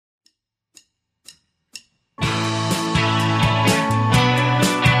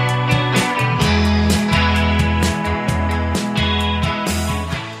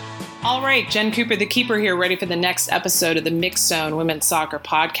right, Jen Cooper, the keeper here, ready for the next episode of the Mixed Zone Women's Soccer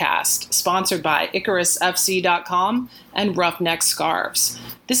Podcast, sponsored by IcarusFC.com and Roughneck Scarves.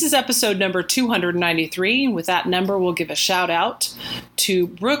 This is episode number 293. With that number, we'll give a shout out to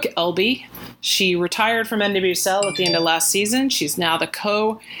Brooke Elby. She retired from NWSL at the end of last season. She's now the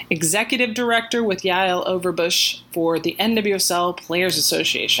co-executive director with Yael Overbush for the NWSL Players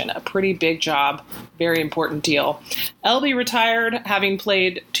Association. A pretty big job, very important deal. Elby retired having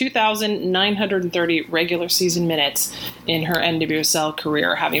played 2,930 regular season minutes in her NWSL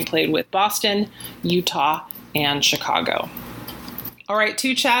career, having played with Boston, Utah, and Chicago. All right,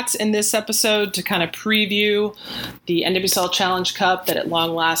 two chats in this episode to kind of preview the NWSL Challenge Cup that at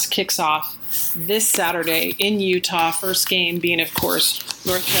long last kicks off this Saturday in Utah. First game being, of course,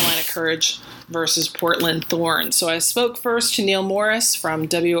 North Carolina Courage versus Portland Thorns. So I spoke first to Neil Morris from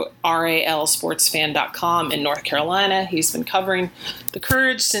WRALSportsFan.com in North Carolina. He's been covering the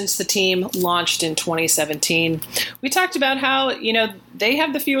Courage since the team launched in 2017. We talked about how, they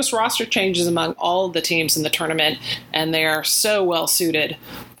have the fewest roster changes among all the teams in the tournament, and they are so well suited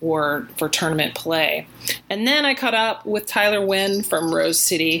for tournament play. And then I caught up with Tyler Wynn from Rose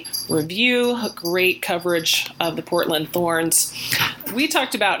City Review. Great coverage of the Portland Thorns. We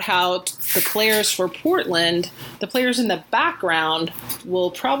talked about how the players for Portland, the players in the background,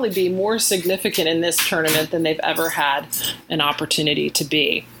 will probably be more significant in this tournament than they've ever had an opportunity to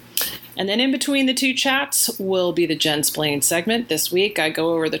be. And then in between the two chats will be the Jensplain segment. This week I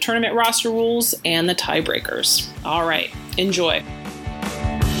go over the tournament roster rules and the tiebreakers. All right, enjoy.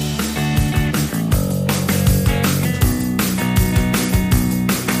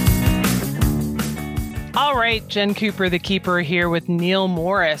 All right, Jen Cooper, the keeper, here with Neil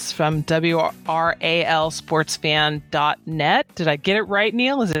Morris from WRALSportsFan.net. Did I get it right,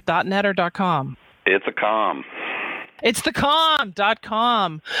 Neil? Is it .net or .com? It's a com. It's the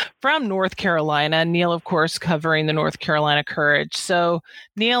com.com from North Carolina. Neil, of course, covering the North Carolina Courage. So,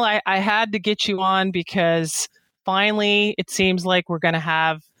 Neil, I had to get you on because finally it seems like we're going to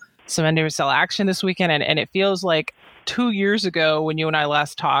have some NWSL action this weekend. And it feels like 2 years ago when you and I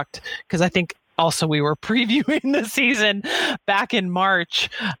last talked, because I think also we were previewing the season back in March.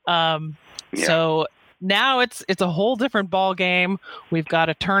 So now it's a whole different ball game. We've got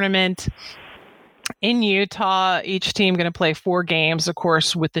a tournament in Utah, each team going to play 4 games. Of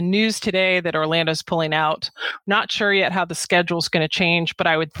course, with the news today that Orlando's pulling out, not sure yet how the schedule's going to change, but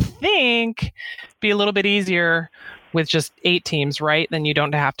I would think be a little bit easier with just 8 teams, right? Then you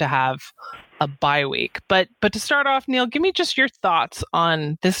don't have to have a bye week. But to start off, Neil, give me just your thoughts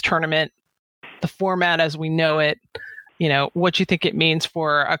on this tournament, the format as we know it, what you think it means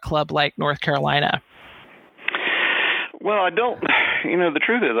for a club like North Carolina. Well, the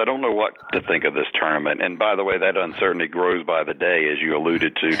truth is I don't know what to think of this tournament. And by the way, that uncertainty grows by the day, as you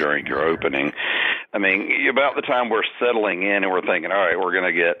alluded to during your opening. I mean, about the time we're settling in and we're thinking, all right,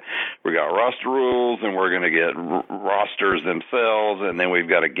 we got roster rules and we're going to get rosters themselves. And then we've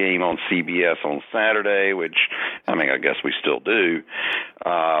got a game on CBS on Saturday, which, I guess we still do,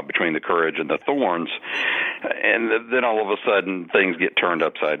 between the Courage and the Thorns. And then all of a sudden things get turned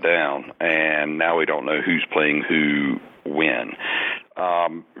upside down. And now we don't know who's playing who when.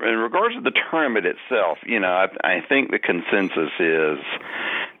 In regards to the tournament itself, I think the consensus is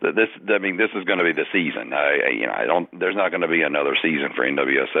that this is going to be the season. There's not going to be another season for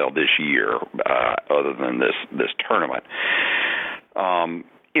NWSL this year, other than this tournament.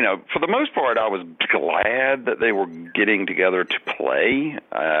 For the most part, I was glad that they were getting together to play.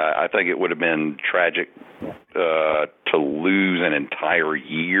 I think it would have been tragic to lose an entire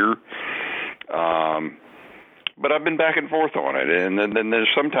year. But I've been back and forth on it. And then there's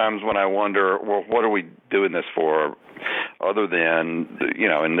sometimes when I wonder, well, what are we doing this for other than,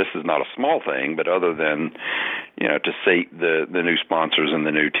 and this is not a small thing, but other than, to sate the new sponsors and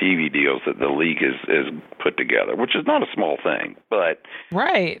the new TV deals that the league is put together, which is not a small thing. But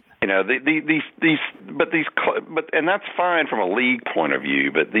right. And that's fine from a league point of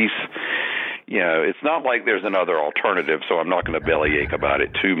view, but these, it's not like there's another alternative, so I'm not going to bellyache about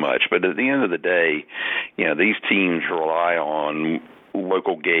it too much. But at the end of the day, these teams rely on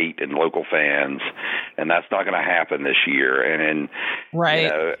local gate and local fans, and that's not going to happen this year. And right,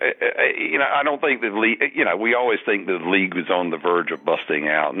 I don't think the league. We always think the league was on the verge of busting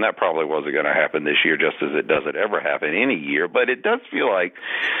out, and that probably wasn't going to happen this year, just as it doesn't ever happen any year. But it does feel like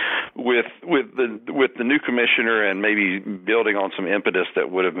with the new commissioner and maybe building on some impetus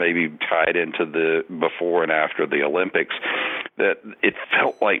that would have maybe tied into the before and after the Olympics, that it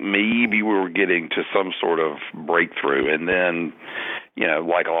felt like maybe we were getting to some sort of breakthrough, and then,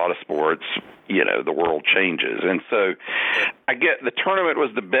 like a lot of sports, the world changes. And so I get the tournament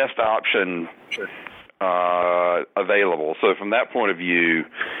was the best option available. So from that point of view,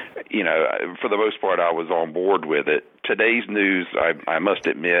 for the most part, I was on board with it. Today's news, I must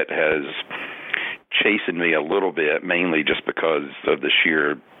admit, has chastened me a little bit, mainly just because of the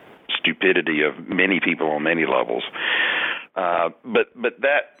sheer stupidity of many people on many levels. But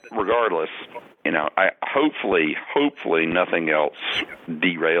that, regardless, I hopefully nothing else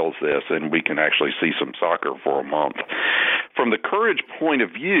derails this, and we can actually see some soccer for a month. From the Courage point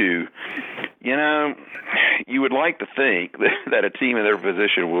of view, you would like to think that a team in their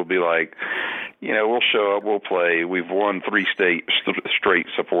position will be like, we'll show up, we'll play. We've won 3 straight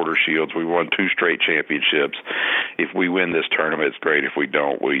supporter shields. We won 2 straight championships. If we win this tournament, it's great. If we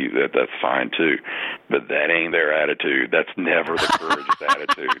don't, that's fine too. But that ain't their attitude. That's never the Courage's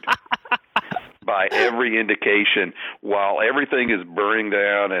attitude. By every indication, while everything is burning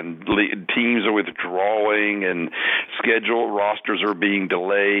down and teams are withdrawing and scheduled rosters are being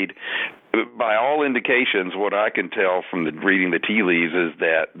delayed, by all indications, what I can tell from reading the tea leaves is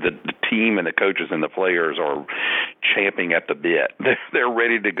that the team and the coaches and the players are champing at the bit. They're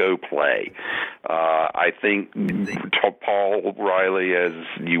ready to go play. I think Paul Riley, as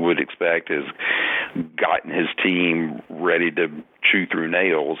you would expect, has gotten his team ready to chew through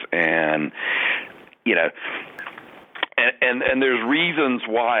nails, and And there's reasons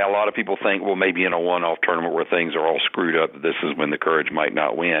why a lot of people think, well, maybe in a one-off tournament where things are all screwed up, this is when the Courage might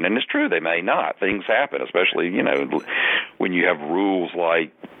not win. And it's true, they may not. Things happen, especially, when you have rules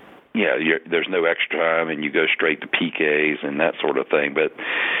like, there's no extra time and you go straight to PKs and that sort of thing. But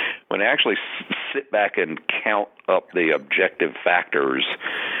when I actually sit back and count up the objective factors,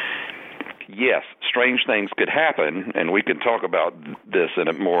 yes, strange things could happen, and we can talk about this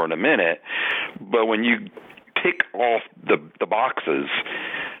more in a minute. But when you tick off the boxes,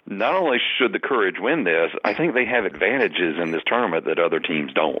 not only should the Courage win this, I think they have advantages in this tournament that other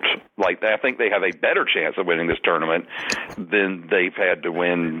teams don't. Like, I think they have a better chance of winning this tournament than they've had to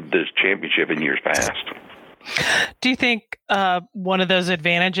win this championship in years past. Do you think one of those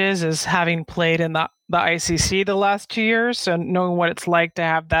advantages is having played in the ICC the last 2 years, and knowing what it's like to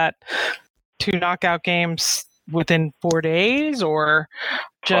have that 2 knockout games within 4 days, or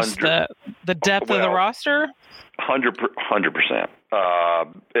just the depth of the roster? 100%.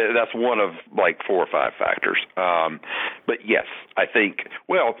 That's one of like 4 or 5 factors. But yes, I think,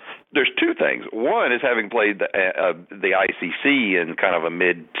 there's 2 things. One is having played the ICC in kind of a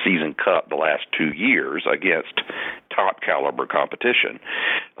mid-season cup the last 2 years against top caliber competition.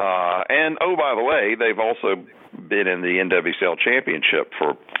 And, by the way, they've also been in the NWSL championship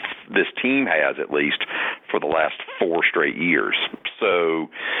this team has, at least, for the last 4 straight years. So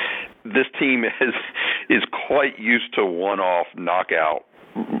this team is quite used to one-off knockout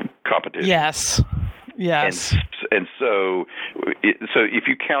competition. Yes. And so if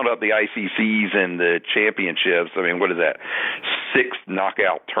you count up the ICCs and the championships, I mean, what is that? 6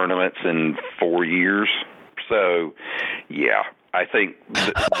 knockout tournaments in 4 years. So, yeah. I think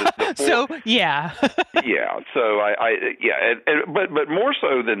So yeah. Yeah. So but more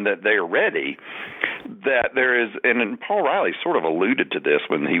so than that they're ready, that there is, and Paul Riley sort of alluded to this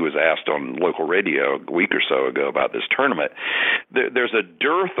when he was asked on local radio a week or so ago about this tournament. There's a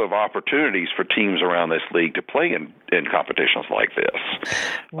dearth of opportunities for teams around this league to play in competitions like this.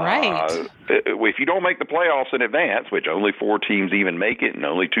 Right. If you don't make the playoffs in advance, which only 4 teams even make it and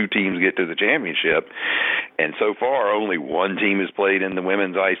only 2 teams get to the championship, and so far only 1 team has played in the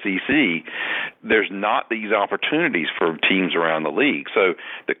women's ICC, there's not these opportunities for teams around the league. So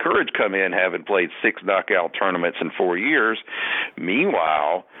the Courage come in having played 6 knockout tournaments in 4 years.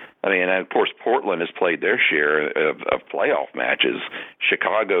 Meanwhile, I mean, and of course, Portland has played their share of playoff matches.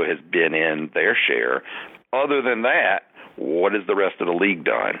 Chicago has been in their share. Other than that, what has the rest of the league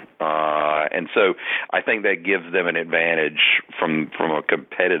done? And so I think that gives them an advantage from a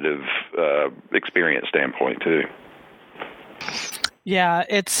competitive experience standpoint, too. Yeah,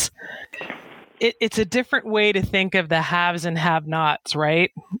 it's a different way to think of the haves and have-nots,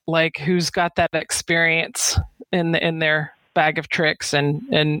 right? Like, who's got that experience in their bag of tricks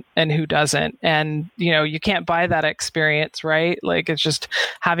and who doesn't. And, you can't buy that experience, right? Like, it's just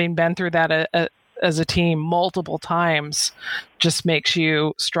having been through that as a team multiple times just makes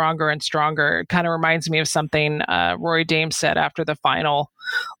you stronger and stronger. It kind of reminds me of something Rory Dame said after the final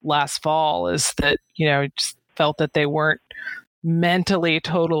last fall, is that, just felt that they weren't mentally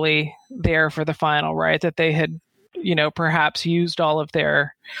totally there for the final, right? That they had, perhaps used all of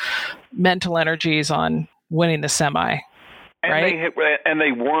their mental energies on winning the semi. Right. And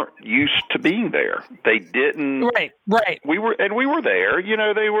they weren't used to being there. They didn't. Right. We were there.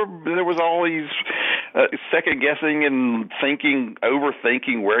 There was always second guessing and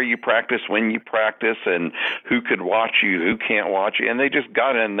overthinking where you practice, when you practice, and who could watch you, who can't watch you, and they just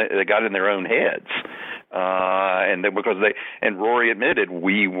got in their own heads. And Rory admitted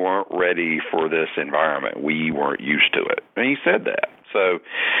we weren't ready for this environment. We weren't used to it, and he said that. So,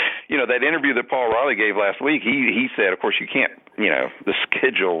 that interview that Paul Riley gave last week, he said, of course, you can't, the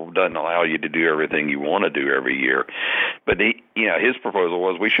schedule doesn't allow you to do everything you want to do every year. But his proposal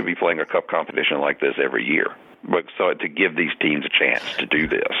was we should be playing a cup competition like this every year, so to give these teams a chance to do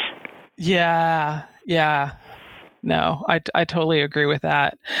this. Yeah. No, I totally agree with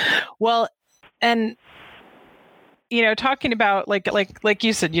that. Well, and talking about like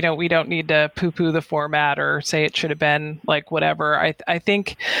you said, we don't need to poo-poo the format or say it should have been like whatever. I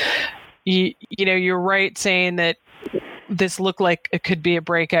think you're right saying that this looked like it could be a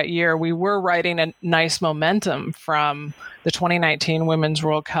breakout year. We were riding a nice momentum from the 2019 Women's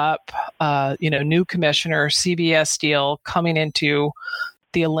World Cup. New commissioner, CBS deal coming into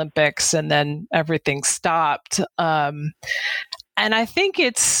the Olympics, and then everything stopped. And I think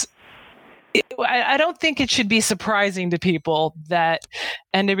I don't think it should be surprising to people that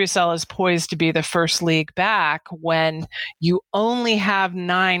NWSL is poised to be the first league back when you only have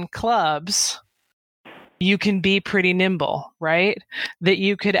 9 clubs. You can be pretty nimble, right? That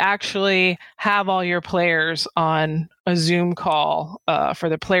you could actually have all your players on a Zoom call for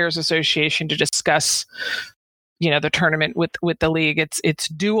the Players Association to discuss the tournament with the league. It's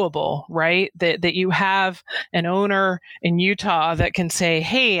doable, right? That you have an owner in Utah that can say,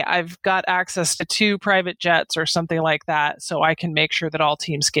 hey, I've got access to 2 private jets or something like that, so I can make sure that all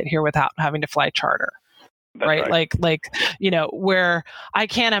teams get here without having to fly charter. That's right. Like where I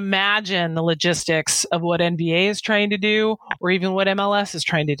can't imagine the logistics of what NBA is trying to do or even what MLS is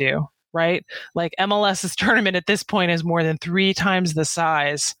trying to do. Right? Like MLS's tournament at this point is more than 3 times the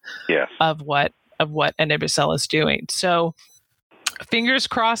size of what NWSL is doing. So fingers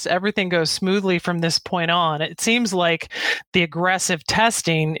crossed everything goes smoothly from this point on. It seems like the aggressive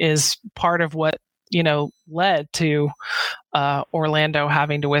testing is part of what led to Orlando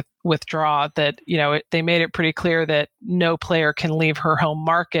having to withdraw. That they made it pretty clear that no player can leave her home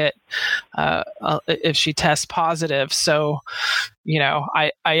market if she tests positive. So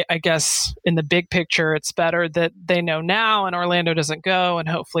I guess in the big picture, it's better that they know now and Orlando doesn't go, and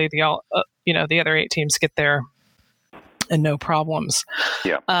hopefully the other 8 teams get there and no problems.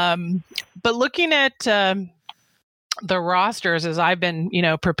 Yeah. But looking at the rosters as I've been,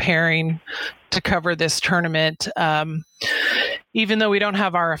 preparing to cover this tournament, even though we don't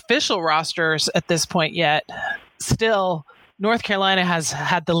have our official rosters at this point yet, still North Carolina has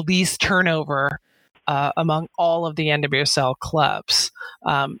had the least turnover among all of the NWSL clubs.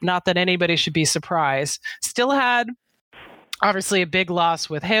 Not that anybody should be surprised. Still had obviously a big loss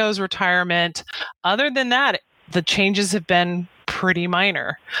with Heo's retirement. Other than that, the changes have been pretty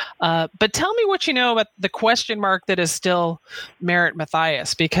minor. But tell me what you know about the question mark that is still Merritt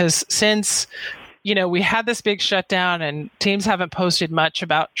Mathias, because since we had this big shutdown and teams haven't posted much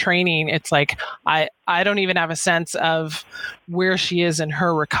about training, it's like I don't even have a sense of where she is in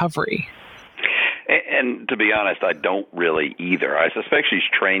her recovery. And to be honest, I don't really either. I suspect she's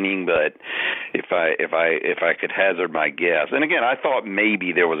training, but if I could hazard my guess, and again, I thought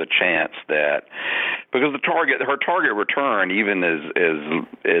maybe there was a chance that because her target return, even as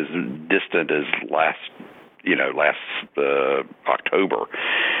distant as last October,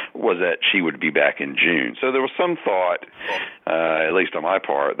 was that she would be back in June. So there was some thought, at least on my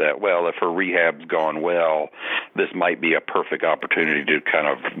part, that, well, if her rehab's gone well, this might be a perfect opportunity to kind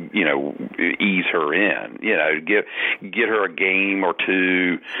of, ease her in, get her a game or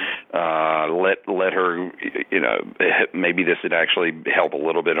two, let her, maybe this would actually help a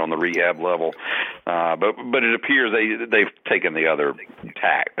little bit on the rehab level. But it appears they've taken the other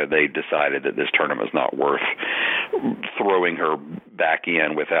tack, that they decided that this tournament's not worth throwing her back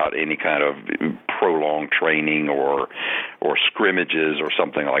in without any kind of prolonged training or scrimmages or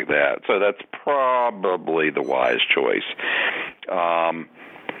something like that. So that's probably the wise choice.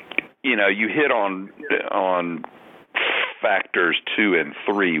 You hit on factors 2 and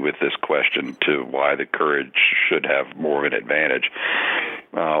 3 with this question to why the Courage should have more of an advantage.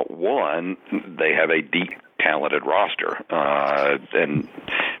 One, they have a deep, talented roster, and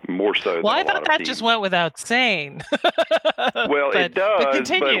more so. Well, I thought that just went without saying. Well, it does,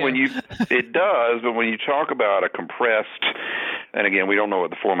 but when you talk about a compressed, and again, we don't know what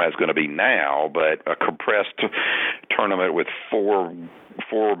the format is going to be now, but a compressed tournament with four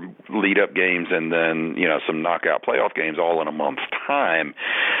lead-up games and then some knockout playoff games all in a month's time,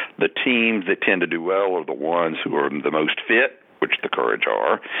 the teams that tend to do well are the ones who are the most fit, which the Courage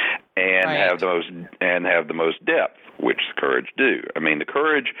are, and Right. have the most depth, which the Courage do. I mean, the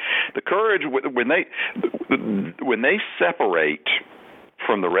Courage when they separate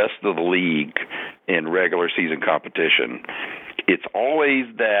from the rest of the league in regular season competition, it's always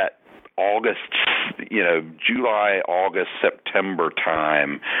that August, July, August, September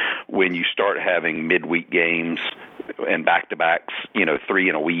time when you start having midweek games and back-to-backs, 3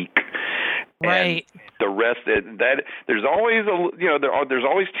 in a week. Right. And the rest that there's always there's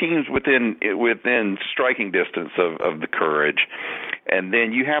always teams within striking distance of the Courage, and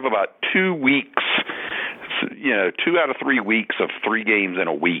then you have about 2 weeks. 2 out of 3 weeks of 3 games in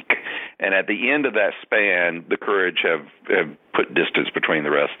a week, and at the end of that span, the Courage have put distance between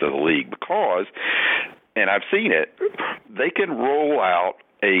the rest of the league because, and I've seen it, they can roll out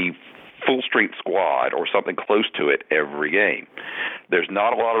a full-strength squad or something close to it every game. There's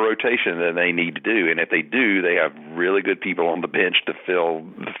not a lot of rotation that they need to do, and if they do, they have really good people on the bench to fill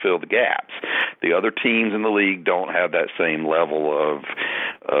the gaps. The other teams in the league don't have that same level of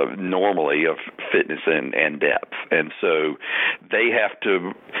normally of fitness and depth, and so they have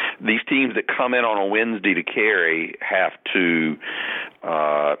to. These teams that come in on a Wednesday to carry have to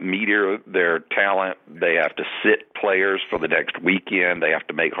meter their talent. They have to sit players for the next weekend. They have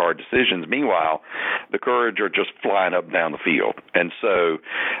to make hard decisions. Meanwhile, the Courage are just flying up and down the field, and so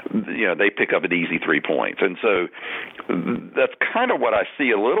they pick up an easy 3 points. And so that's kind of what I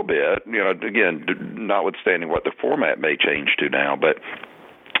see a little bit. Again, notwithstanding what the format may change to now, but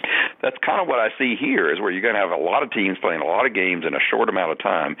that's kind of what I see here is where you're going to have a lot of teams playing a lot of games in a short amount of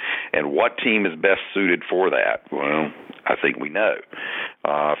time, and what team is best suited for that? Well, I think we know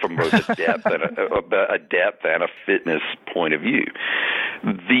from both a depth and a fitness point of view.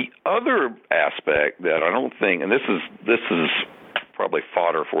 The other aspect that I don't think, and this is probably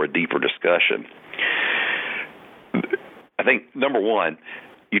fodder for a deeper discussion, I think, number one,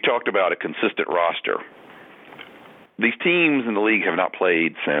 you talked about a consistent roster. These teams in the league have not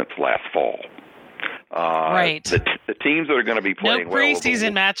played since last fall. Right. The teams that are going to be playing no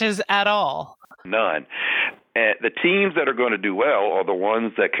preseason matches at all. None. And the teams that are going to do well are the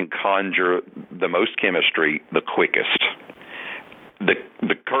ones that can conjure the most chemistry the quickest.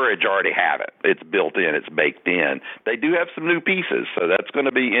 The Courage already have it. It's built in. It's baked in. They do have some new pieces, so that's going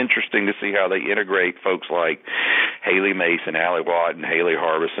to be interesting to see how they integrate folks like Haley Mason, Allie Watt, and Haley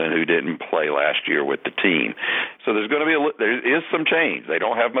Harbison, who didn't play last year with the team. So there is some change. They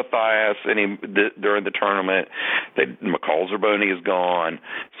don't have Matthias during the tournament. McCall Zerboni is gone,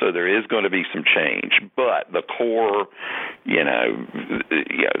 so there is going to be some change. But the core,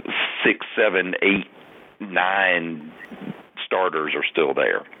 6, 7, 8, 9 starters are still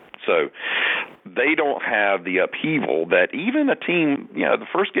there. So they don't have the upheaval that even a team, the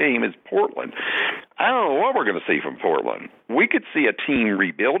first game is Portland. I don't know what we're going to see from Portland. We could see a team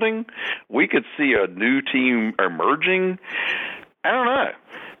rebuilding. We could see a new team emerging. I don't know.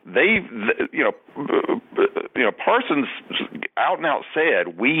 Parsons out and out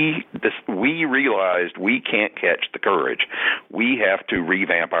said, we realized we can't catch the Courage. We have to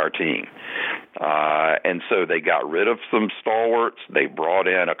revamp our team. And so they got rid of some stalwarts. They brought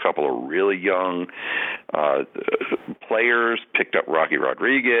in a couple of really young players, picked up Rocky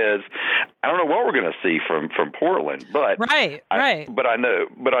Rodriguez. I don't know what we're going to see from Portland, but right. But I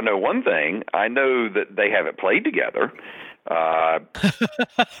know one thing. I know that they haven't played together.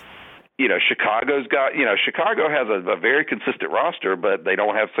 Chicago has a very consistent roster, but they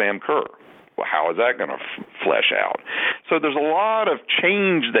don't have Sam Kerr. Well, how is that going to flesh out? So there's a lot of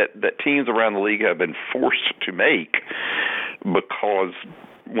change that teams around the league have been forced to make because,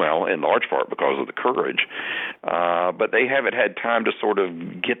 well, in large part because of the Courage, but they haven't had time to sort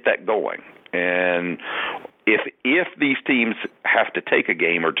of get that going. And if these teams have to take a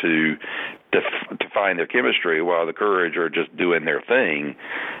game or two to find their chemistry while the Courage are just doing their thing,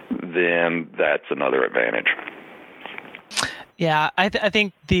 then that's another advantage. Yeah, I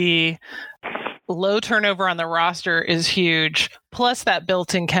think the low turnover on the roster is huge, plus that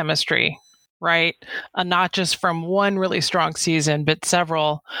built-in chemistry, right? Not just from one really strong season, but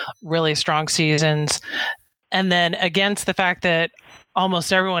several really strong seasons. And then against the fact that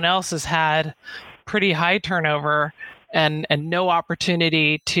almost everyone else has had pretty high turnover and no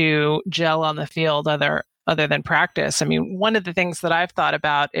opportunity to gel on the field other than practice. I mean, one of the things that I've thought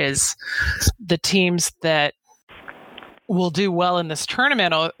about is the teams that will do well in this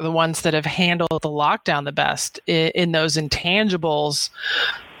tournament are the ones that have handled the lockdown the best in those intangibles,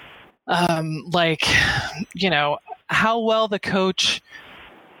 how well the coach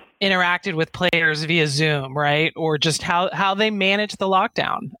interacted with players via Zoom, right? Or just how they manage the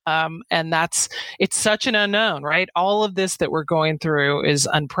lockdown. And it's such an unknown, right? All of this that we're going through is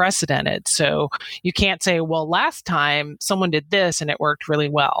unprecedented. So you can't say, well, last time someone did this and it worked really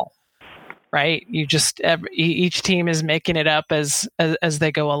well. Right, you just each team is making it up as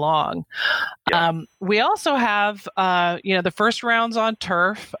they go along. Yeah. We also have the first rounds on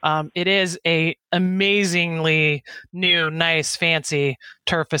turf. It is a amazingly new, nice, fancy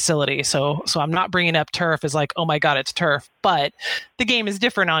turf facility. So I'm not bringing up turf as like, oh my god, it's turf, but the game is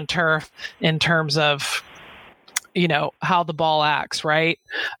different on turf in terms of how the ball acts, right?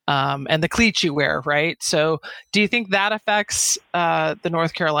 And the cleats you wear, right? So do you think that affects the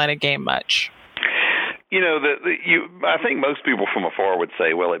North Carolina game much? I think most people from afar would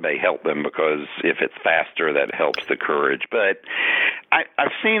say, well, it may help them because if it's faster, that helps the Courage. But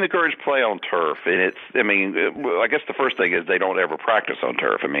I've seen the Courage play on turf, and I guess the first thing is they don't ever practice on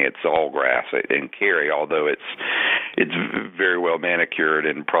turf. I mean, it's all grass and Cary, although it's very well manicured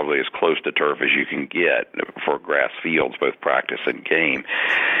and probably as close to turf as you can get for grass fields, both practice and game.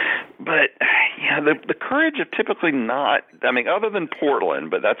 But the Courage have typically not. I mean, other than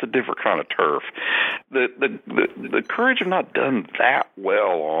Portland, but that's a different kind of turf. The Courage have not done that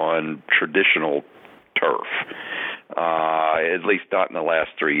well on traditional turf. At least not in the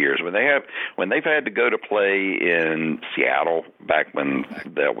last 3 years. When they've had to go to play in Seattle back when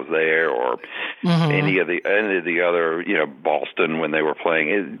that was there, or any of the other, Boston when they were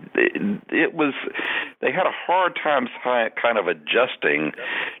playing, it was they had a hard time kind of adjusting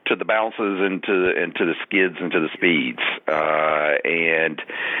to the bounces and to the skids and to the speeds, and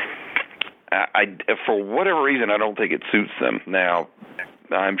I for whatever reason I don't think it suits them now.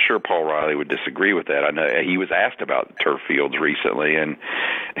 I'm sure Paul Riley would disagree with that. I know he was asked about turf fields recently, and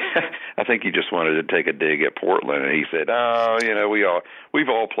I think he just wanted to take a dig at Portland. And he said, "Oh, we've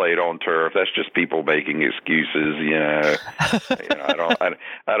all played on turf. That's just people making excuses." I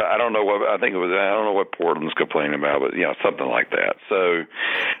don't know what I think it was. I don't know what Portland's complaining about, but something like that. So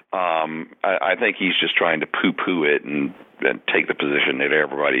I think he's just trying to poo-poo it and take the position that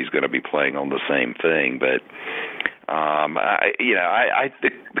everybody's going to be playing on the same thing, but. I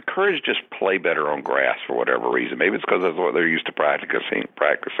think the Courage just play better on grass for whatever reason. Maybe it's because that's what they're used to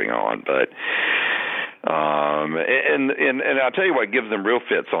practicing on. But and I'll tell you what gives them real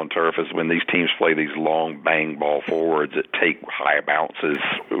fits on turf is when these teams play these long bang ball forwards that take high bounces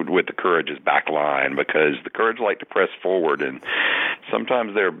with the Courage's back line, because the Courage like to press forward, and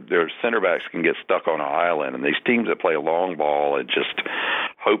sometimes their center backs can get stuck on an island. And these teams that play a long ball and just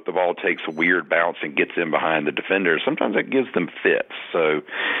hope the ball takes a weird bounce and gets in behind the defender, sometimes that gives them fits. So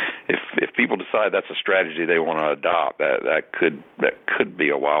if people decide that's a strategy they want to adopt, that could be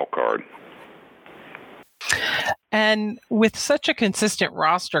a wild card. And with such a consistent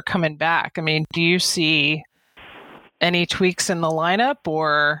roster coming back, I mean, do you see any tweaks in the lineup,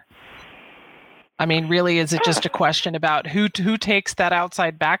 or I mean, really, is it just a question about who takes that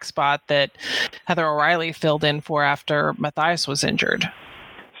outside back spot that Heather O'Reilly filled in for after Matthias was injured?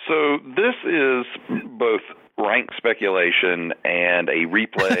 So this is both rank speculation and a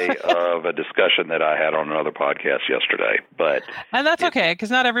replay of a discussion that I had on another podcast yesterday. And that's okay, because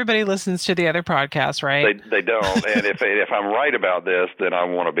not everybody listens to the other podcasts, right? They don't. And if I'm right about this, then I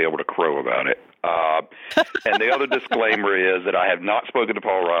want to be able to crow about it. And the other disclaimer is that I have not spoken to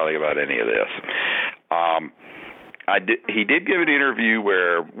Paul Riley about any of this. He did give an interview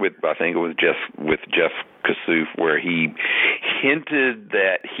with Jeff Kassouf, where he hinted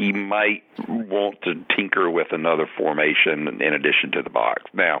that he might want to tinker with another formation in addition to the box.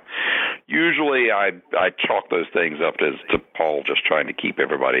 Now, usually I chalk those things up to Paul just trying to keep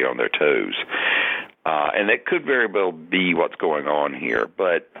everybody on their toes, and that could very well be what's going on here.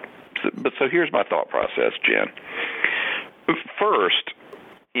 But so here's my thought process, Jen. First,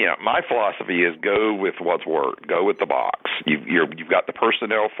 my philosophy is go with what's worked. Go with the box. You've got the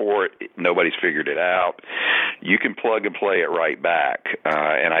personnel for it. Nobody's figured it out. You can plug and play it right back.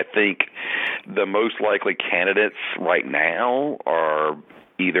 And I think the most likely candidates right now are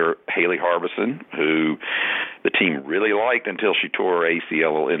either Haley Harbison, who the team really liked until she tore her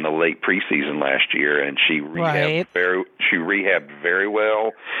ACL in the late preseason last year, and she rehabbed very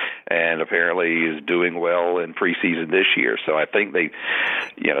well, and apparently is doing well in preseason this year. So I think they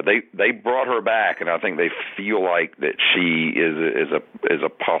brought her back, and I think they feel like that she is a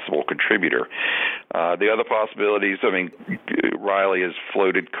possible contributor. The other possibilities, I mean, Riley has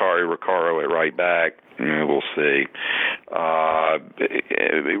floated Kari Recaro at right back. We'll see.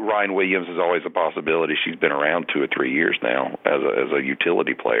 Ryan Williams is always a possibility. She's been around 2 or 3 years now as a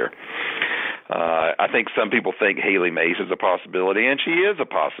utility player. I think some people think Haley Mace is a possibility, and she is a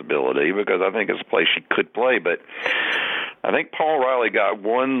possibility because I think it's a place she could play. But I think Paul Riley got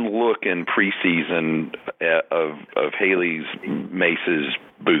one look in preseason of Haley Mace's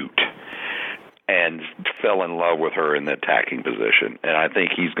boot and fell in love with her in the attacking position. And I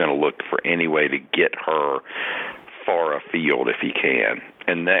think he's going to look for any way to get her far afield if he can.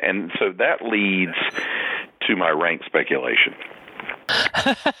 And so that leads to my rank speculation.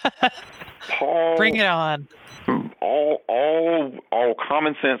 Paul, bring it on. All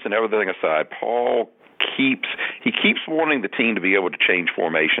common sense and everything aside, Paul keeps wanting the team to be able to change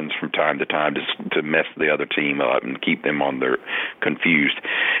formations from time to time to mess the other team up and keep them on their confused.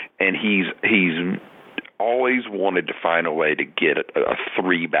 And he's always wanted to find a way to get a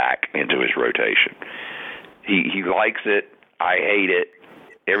three back into his rotation. He likes it. I hate it.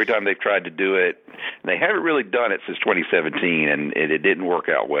 Every time they've tried to do it, and they haven't really done it since 2017, and it didn't work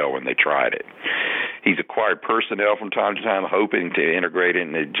out well when they tried it. He's acquired personnel from time to time, hoping to integrate it,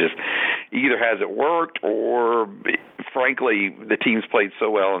 and it just either hasn't worked or, frankly, the team's played so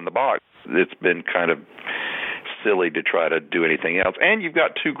well in the box, it's been kind of silly to try to do anything else. And you've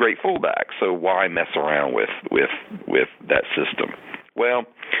got two great fullbacks, so why mess around with that system? Well,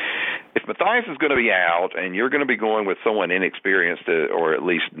 if Matthias is going to be out and you're going to be going with someone inexperienced or at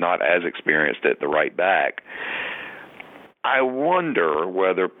least not as experienced at the right back, I wonder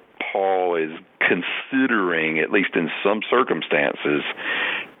whether Paul is considering, at least in some circumstances,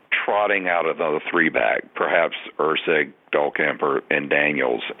 trotting out another three back, perhaps Ursig, Dahlkemper, and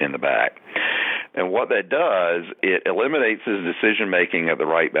Daniels in the back. And what that does, it eliminates his decision-making at the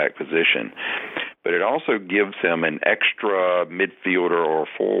right back position, but it also gives him an extra midfielder or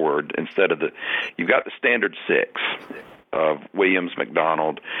forward instead of you've got the standard six of Williams,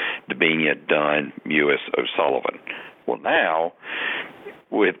 McDonald, Debinha, Dunn, Mewis, O'Sullivan. Well, now,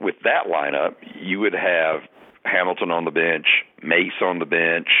 with that lineup, you would have Hamilton on the bench, Mace on the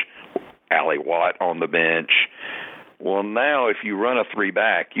bench, Ali Watt on the bench. Well, now if you run a three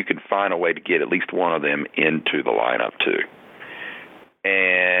back, you can find a way to get at least one of them into the lineup too.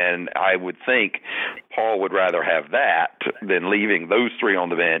 And I would think Paul would rather have that than leaving those three on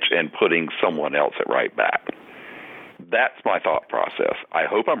the bench and putting someone else at right back. That's my thought process. I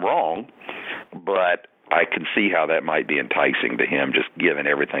hope I'm wrong, but I can see how that might be enticing to him, just given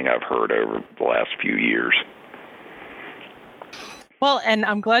everything I've heard over the last few years. Well, and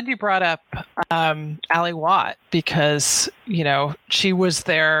I'm glad you brought up Ali Watt because, she was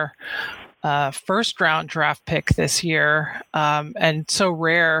their first round draft pick this year. And so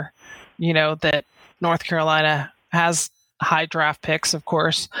rare, that North Carolina has high draft picks, of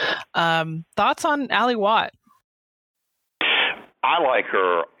course. Thoughts on Ali Watt? I like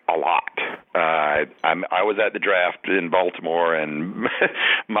her a lot. I was at the draft in Baltimore, and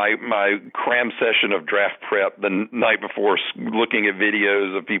my cram session of draft prep the night before, looking at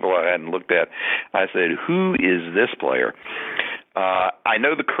videos of people I hadn't looked at, I said, "Who is this player?" I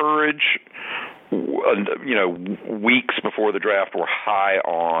know the Courage, weeks before the draft were high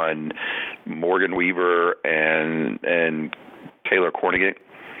on Morgan Weaver and Taylor Cornegay.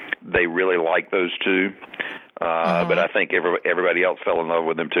 They really like those two. But I think everybody else fell in love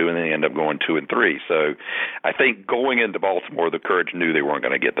with them too, and then they ended up going 2 and 3. So I think going into Baltimore, the Courage knew they weren't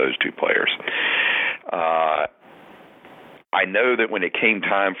going to get those two players. I know that when it came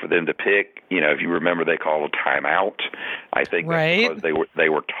time for them to pick, if you remember, they called a timeout. I think right. That's because they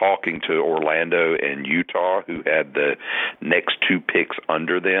were talking to Orlando and Utah, who had the next two picks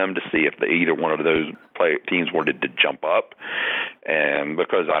under them, to see if either one of those teams wanted to jump up. And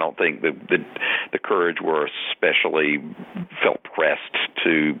because I don't think the Courage were especially felt pressed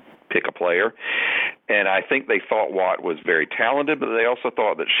to pick a player. And I think they thought Watt was very talented, but they also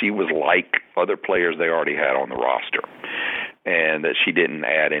thought that she was like other players they already had on the roster, and that she didn't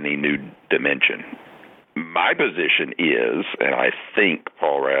add any new dimension. My position is, and I think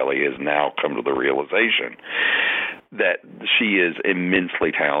Paul Riley has now come to the realization, that she is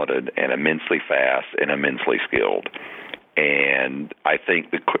immensely talented and immensely fast and immensely skilled. And I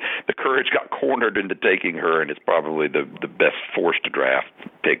think the Courage got cornered into taking her, and it's probably the best forced draft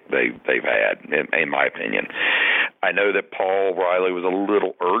pick they've had, in my opinion. I know that Paul Riley was a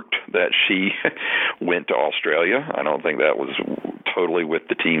little irked that she went to Australia. I don't think that was totally with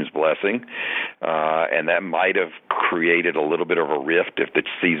the team's blessing, and that might have created a little bit of a rift if the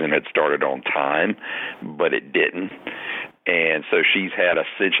season had started on time, but it didn't. And so she's had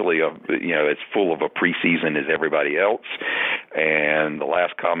essentially it's full of a preseason as everybody else. And the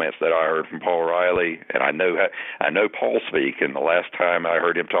last comments that I heard from Paul Riley, and I know Paul speak, and the last time I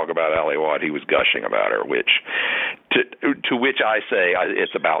heard him talk about Ali Watt, he was gushing about her, which To which I say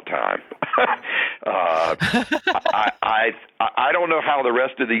it's about time. I don't know how the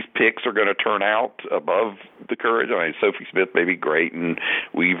rest of these picks are going to turn out above the Courage. I mean, Sophie Smith may be great, and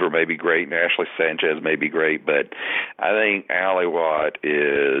Weaver may be great, and Ashley Sanchez may be great, but I think Allie Watt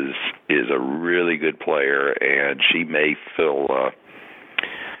is a really good player, and she may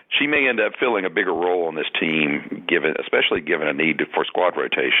end up filling a bigger role on this team, especially given a need for squad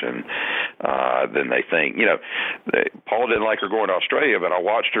rotation than they think. Paul didn't like her going to Australia, but I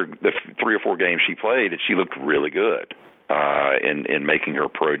watched her the 3 or 4 games she played, and she looked really good in making her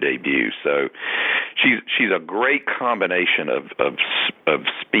pro debut. So she's a great combination of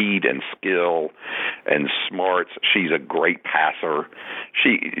speed and skill and smarts. She's a great passer.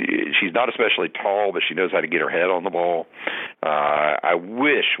 She's not especially tall, but she knows how to get her head on the ball. I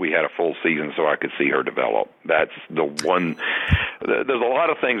wish we had a full season so I could see her develop. That's the one. There's a lot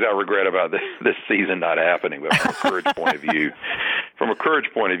of things I regret about this season not happening, but from a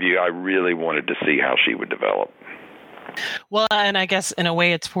Courage point of view, I really wanted to see how she would develop. Well, and I guess in a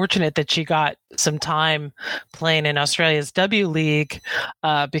way it's fortunate that she got some time playing in Australia's W League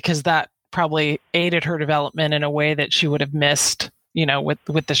because that probably aided her development in a way that she would have missed,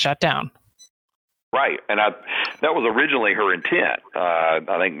 with the shutdown. Right, and that was originally her intent.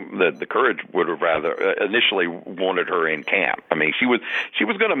 I think the Courage would have rather initially wanted her in camp. I mean, she was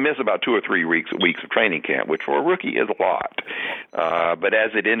going to miss about 2 or 3 weeks of training camp, which for a rookie is a lot. But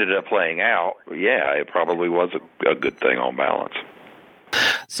as it ended up playing out, yeah, it probably was a good thing on balance.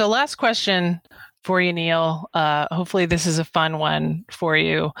 So, last question for you, Neil. Hopefully, this is a fun one for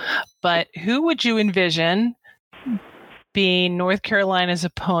you. But who would you envision being North Carolina's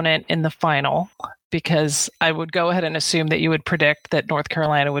opponent in the final? Because I would go ahead and assume that you would predict that North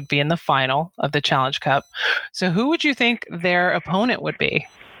Carolina would be in the final of the Challenge Cup. So who would you think their opponent would be?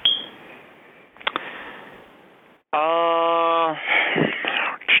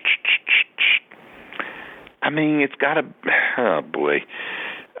 I mean, it's got to. Oh boy.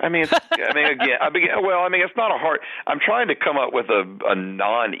 It's not a hard. I'm trying to come up with a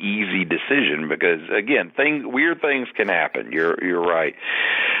non-easy decision because again, weird things can happen. You're right.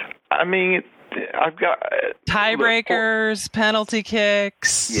 I mean, I've got tiebreakers, penalty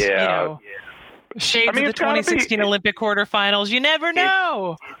kicks. Yeah. Shades of the 2016 Olympic quarterfinals. You never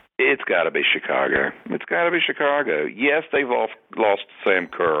know. It's got to be Chicago. Yes, they've lost Sam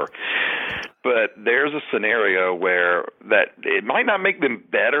Kerr, but there's a scenario where that it might not make them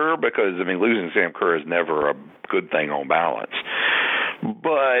better because losing Sam Kerr is never a good thing on balance.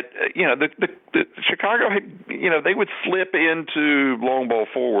 But the Chicago, they would slip into long ball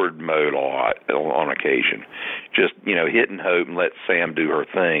forward mode a lot on occasion, just hit and hope and let Sam do her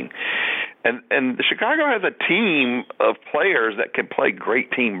thing. And the Chicago has a team of players that can play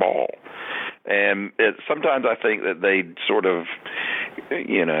great team ball. And sometimes I think that they sort of,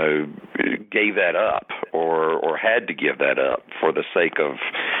 gave that up or had to give that up for the sake of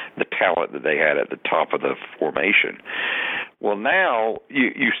the talent that they had at the top of the formation. Well, now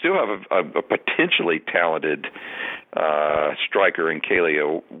you still have a potentially talented striker in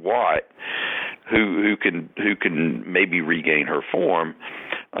Kalia Watt who can maybe regain her form.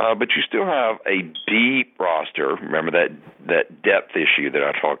 But you still have a deep roster. Remember that depth issue that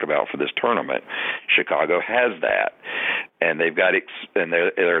I talked about for this tournament. Chicago has that, and they've got and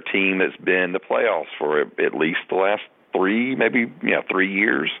they're a team that's been in the playoffs for at least the last 3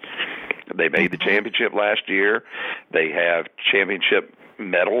 years. They made the championship last year. They have championship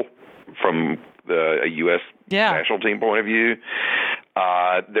medal from a U.S. national team point of view.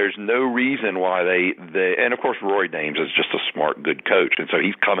 There's no reason why they and of course Roy Dames is just a smart, good coach, and so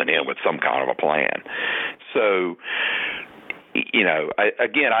he's coming in with some kind of a plan. So,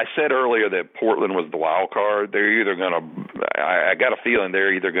 I said earlier that Portland was the wild card. They're either going to, I got a feeling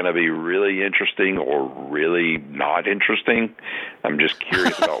they're either going to be really interesting or really not interesting. I'm just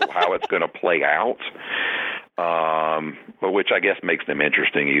curious about how it's going to play out, but which I guess makes them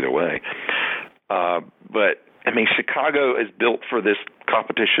interesting either way. But Chicago is built for this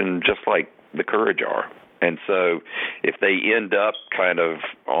competition just like the Courage are. And so if they end up kind of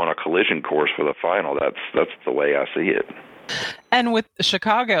on a collision course for the final, that's the way I see it. And with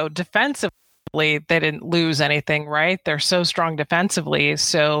Chicago, defensively, they didn't lose anything, right? They're so strong defensively.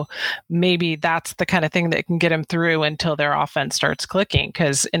 So maybe that's the kind of thing that can get them through until their offense starts clicking.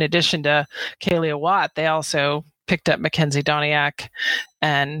 Because in addition to Kalia Watt, they also picked up Mackenzie Doniak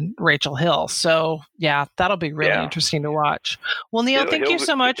and Rachel Hill. So, yeah, that'll be really interesting to watch. Well, Neil, thank you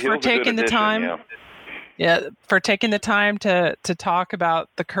so much for taking the time. For taking the time to talk about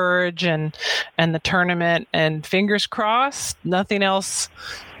the Courage and the tournament. And fingers crossed, nothing else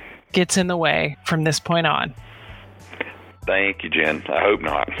gets in the way from this point on. Thank you, Jen. I hope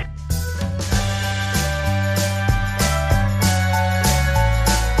not.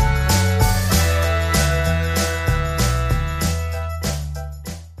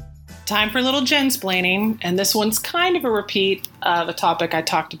 Time for a little Jensplaining, and this one's kind of a repeat of a topic I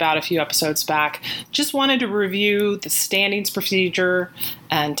talked about a few episodes back. Just wanted to review the standings procedure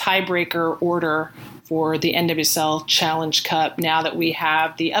and tiebreaker order for the NWSL Challenge Cup now that we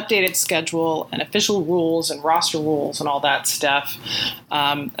have the updated schedule and official rules and roster rules and all that stuff.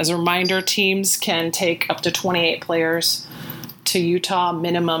 As a reminder, teams can take up to 28 players to Utah,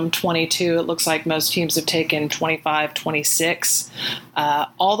 minimum 22. It looks like most teams have taken 25, 26.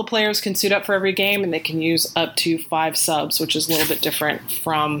 All the players can suit up for every game, and they can use up to 5 subs, which is a little bit different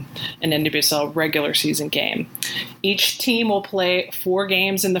from an NWSL regular season game. Each team will play 4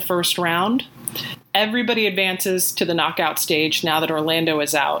 games in the first round. Everybody advances to the knockout stage now that Orlando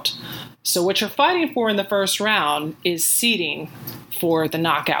is out. So what you're fighting for in the first round is seeding for the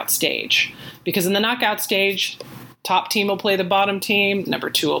knockout stage. Because in the knockout stage, top team will play the bottom team, number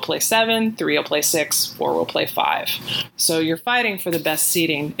 2 will play 7, 3 will play 6, 4 will play 5. So you're fighting for the best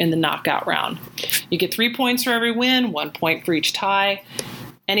seeding in the knockout round. You get 3 points for every win, 1 point for each tie.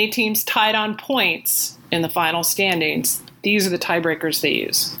 Any teams tied on points in the final standings, these are the tiebreakers they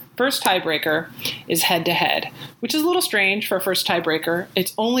use. First tiebreaker is head-to-head, which is a little strange for a first tiebreaker.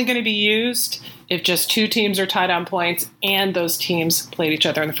 It's only going to be used if just 2 teams are tied on points and those teams played each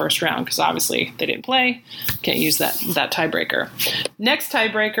other in the first round, because obviously they didn't play. Can't use that tiebreaker. Next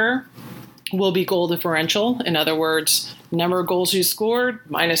tiebreaker will be goal differential. In other words, number of goals you scored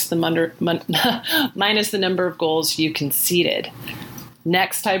minus the number of goals you conceded.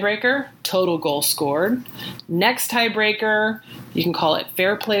 Next tiebreaker, total goals scored. Next tiebreaker, you can call it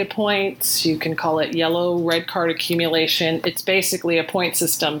fair play points. You can call it yellow, red card accumulation. It's basically a point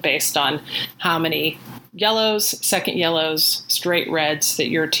system based on how many yellows, second yellows, straight reds that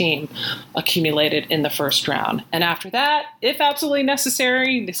your team accumulated in the first round. And after that, if absolutely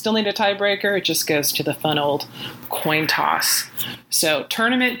necessary, they still need a tiebreaker. It just goes to the fun old coin toss. So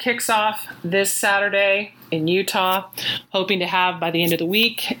tournament kicks off this Saturday in Utah, hoping to have by the end of the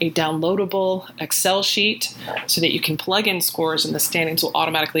week a downloadable Excel sheet so that you can plug in scores and the standings will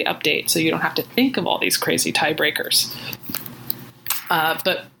automatically update so you don't have to think of all these crazy tiebreakers.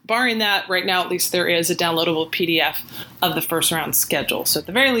 But barring that, right now at least there is a downloadable PDF of the first round schedule. So at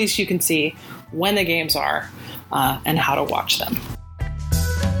the very least you can see when the games are and how to watch them.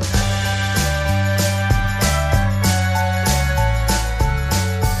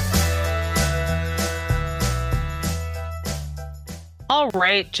 All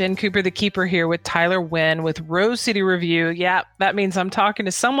right, Jen Cooper, the keeper here with Tyler Wynn with Rose City Review. Yeah, that means I'm talking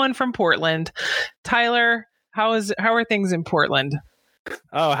to someone from Portland. Tyler, how are things in Portland?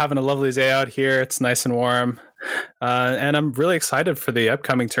 Oh, having a lovely day out here. It's nice and warm. And I'm really excited for the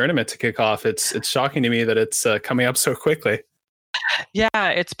upcoming tournament to kick off. It's shocking to me that it's coming up so quickly. Yeah,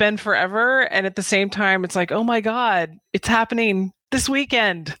 it's been forever. And at the same time, it's like, oh my God, it's happening this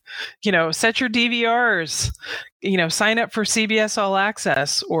weekend. Set your DVRs, sign up for CBS All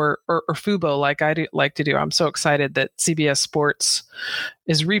Access or Fubo like I like to do. I'm so excited that CBS Sports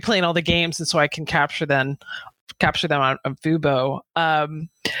is replaying all the games. And so I can capture them on Fubo.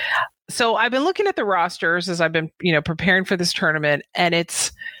 So I've been looking at the rosters as I've been, preparing for this tournament, and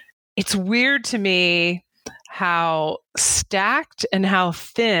it's weird to me how stacked and how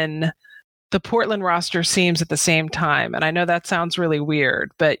thin the Portland roster seems at the same time. And I know that sounds really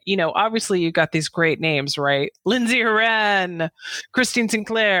weird, but obviously you got these great names, right? Lindsay Horan, Christine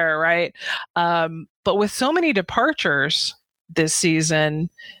Sinclair, right? But with so many departures this season,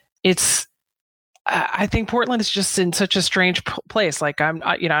 I think Portland is just in such a strange place. Like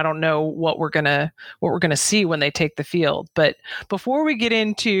I don't know what we're gonna see when they take the field. But before we get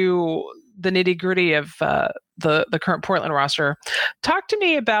into the nitty gritty of the current Portland roster, talk to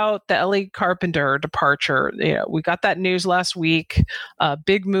me about the Ellie Carpenter departure. We got that news last week.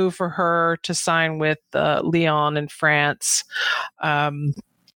 Big move for her to sign with Lyon in France.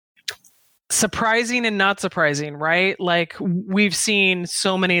 Surprising and not surprising, right? Like we've seen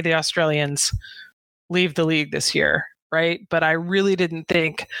so many of the Australians leave the league this year, right? But I really didn't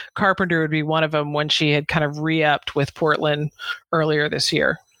think Carpenter would be one of them when she had kind of re-upped with Portland earlier this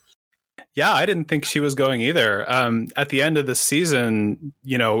year. Yeah, I didn't think she was going either. At the end of the season,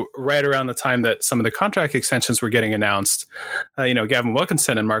 right around the time that some of the contract extensions were getting announced, Gavin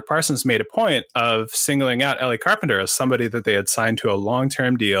Wilkinson and Mark Parsons made a point of singling out Ellie Carpenter as somebody that they had signed to a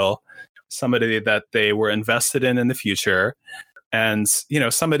long-term deal, somebody that they were invested in the future, and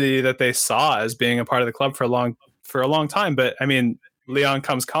somebody that they saw as being a part of the club for a long time. But I mean, Leon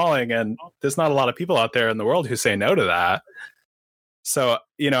comes calling, and there's not a lot of people out there in the world who say no to that. So,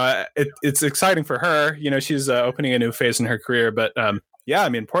 it's exciting for her. She's opening a new phase in her career. But yeah, I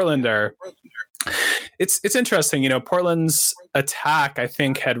mean, Portland it's interesting. Portland's attack, I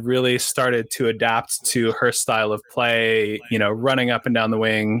think, had really started to adapt to her style of play, running up and down the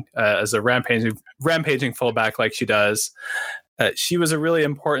wing as a rampaging fullback like she does. She was a really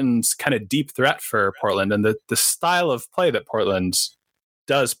important kind of deep threat for Portland. And the style of play that Portland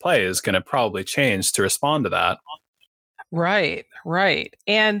does play is going to probably change to respond to that. Right.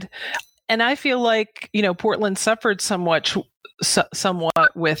 And I feel like, Portland suffered somewhat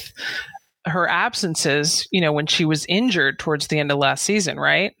with her absences, when she was injured towards the end of last season,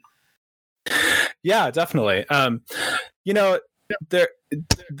 right? Yeah, definitely. There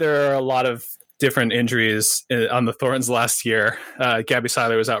are a lot of different injuries on the Thorns last year. Gabby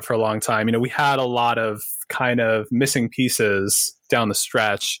Seiler was out for a long time. We had a lot of kind of missing pieces down the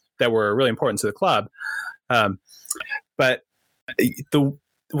stretch that were really important to the club. But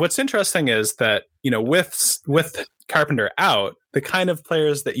what's interesting is that, with Carpenter out, the kind of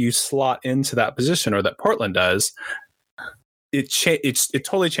players that you slot into that position, or that Portland does, it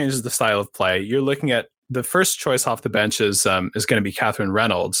totally changes the style of play. You're looking at the first choice off the bench is going to be Catherine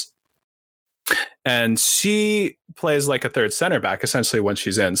Reynolds. And she plays like a third center back essentially when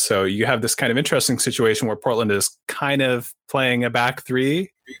she's in. So you have this kind of interesting situation where Portland is kind of playing a back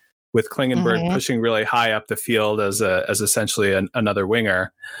three, with Klingenberg pushing really high up the field as essentially another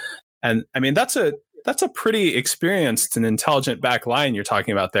winger. And I mean, that's a pretty experienced and intelligent back line you're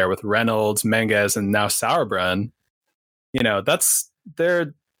talking about there, with Reynolds, Menges, and now Sauerbrunn.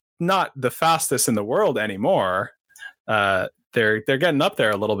 They're not the fastest in the world anymore. They're getting up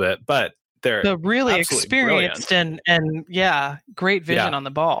there a little bit, but they're really experienced brilliant. and yeah, great vision on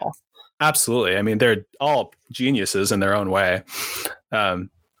the ball. Absolutely. I mean, they're all geniuses in their own way.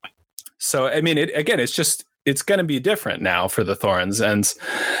 So, I mean, it's going to be different now for the Thorns. And,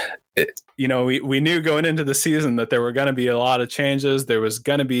 we knew going into the season that there were going to be a lot of changes. There was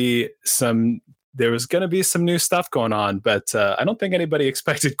going to be some new stuff going on, but I don't think anybody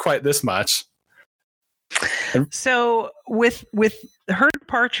expected quite this much. So with her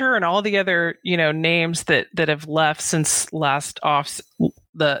departure and all the other, names that have left since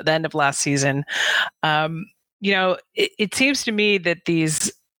the end of last season, it seems to me that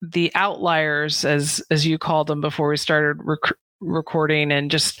the outliers, as you called them before we started recording, and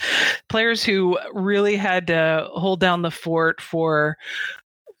just players who really had to hold down the fort for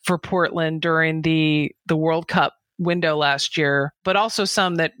Portland during the World Cup window last year, but also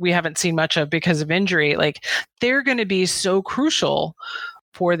some that we haven't seen much of because of injury, like they're going to be so crucial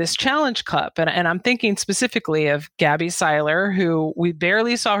for this Challenge Cup. And I'm thinking specifically of Gabby Seiler, who we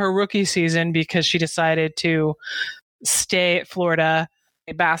barely saw her rookie season because she decided to stay at Florida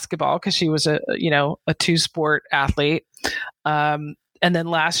basketball because she was a two-sport athlete. And then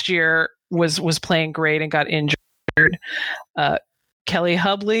last year was playing great and got injured. Kelly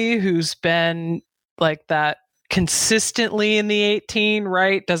Hubley, who's been like that consistently in the 18,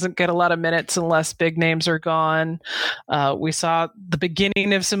 right? Doesn't get a lot of minutes unless big names are gone. We saw the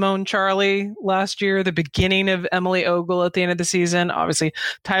beginning of Simone Charlie last year, the beginning of Emily Ogle at the end of the season. Obviously,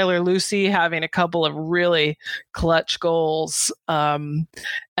 Tyler Lucy having a couple of really clutch goals. And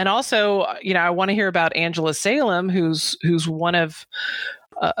also, I want to hear about Angela Salem, who's one of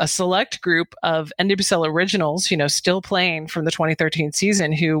a select group of NWSL originals, still playing from the 2013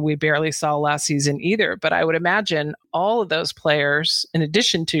 season, who we barely saw last season either. But I would imagine all of those players, in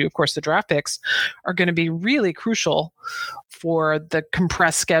addition to, of course, the draft picks, are going to be really crucial for the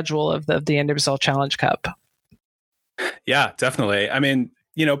compressed schedule of the NWSL Challenge Cup. Yeah, definitely. I mean,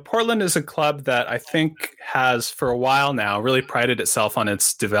 Portland is a club that I think has for a while now really prided itself on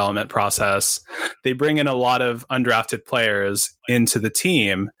its development process. They bring in a lot of undrafted players into the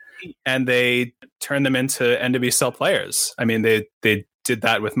team and they turn them into NWSL players. I mean, they did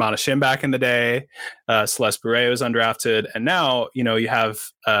that with Mana Shim back in the day. Celeste Bure was undrafted. And now, you have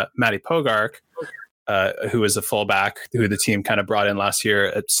Maddie Pogark, who is a fullback who the team kind of brought in last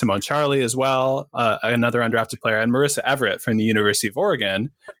year, Simone Charlie as well, another undrafted player, and Marissa Everett from the University of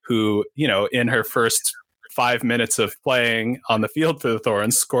Oregon, who, in her first 5 minutes of playing on the field for the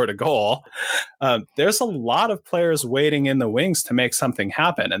Thorns, scored a goal. There's a lot of players waiting in the wings to make something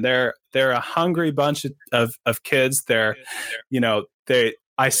happen. And they're a hungry bunch of kids. I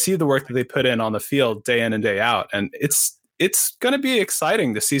see the work that they put in on the field day in and day out. And it's going to be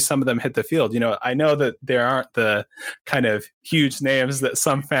exciting to see some of them hit the field. I know that there aren't the kind of huge names that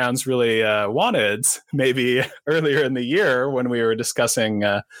some fans really wanted maybe earlier in the year when we were discussing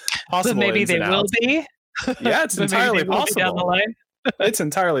possible. But maybe they will be. Yeah, it's entirely possible. Down the line. It's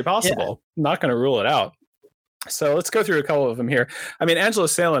entirely possible. Yeah. Not going to rule it out. So let's go through a couple of them here. I mean, Angela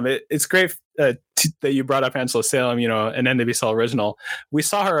Salem, it's great that you brought up Angela Salem, an NWSL original. We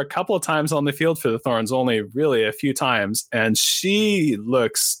saw her a couple of times on the field for the Thorns, only really a few times, and she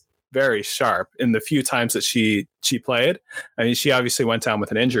looks very sharp in the few times that she played. I mean, she obviously went down with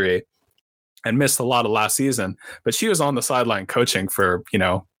an injury and missed a lot of last season, but she was on the sideline coaching for,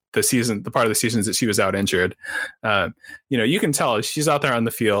 the part of the seasons that she was out injured. You can tell she's out there on the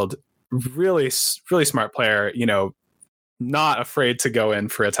field. Really, really smart player, not afraid to go in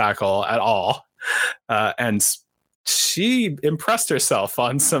for a tackle at all. And she impressed herself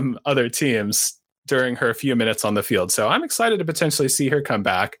on some other teams during her few minutes on the field. So I'm excited to potentially see her come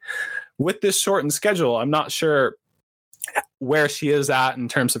back. With this shortened schedule, I'm not sure where she is at in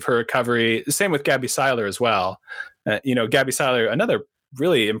terms of her recovery. The same with Gabby Seiler as well. Gabby Seiler, another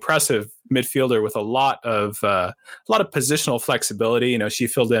really impressive midfielder with a lot of positional flexibility. She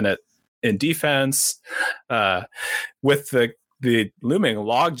filled in defense, with the looming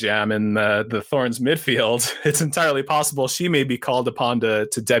logjam in the Thorns midfield. It's entirely possible she may be called upon to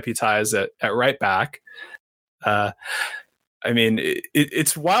deputize at right back. I mean,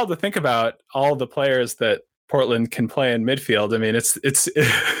 it's wild to think about all the players that Portland can play in midfield. I mean, it's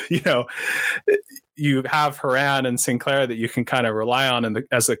you have Horan and Sinclair that you can kind of rely on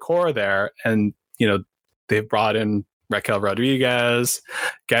as a core there, and they've brought in Raquel Rodriguez.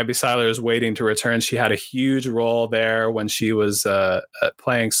 Gabby Seiler is waiting to return. She had a huge role there when she was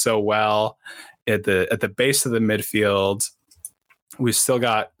playing so well at the base of the midfield. We've still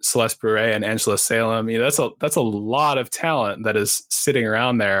got Celeste Bure and Angela Salem. That's a lot of talent that is sitting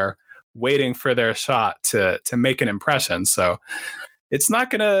around there waiting for their shot to make an impression. So it's not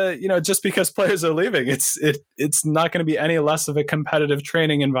going to, just because players are leaving, it's not going to be any less of a competitive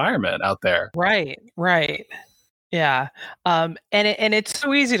training environment out there. Right. Yeah. And it's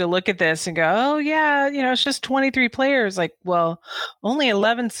so easy to look at this and go, oh yeah, it's just 23 players. Like, well, only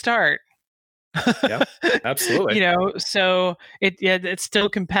 11 start. Yeah, absolutely. So it's still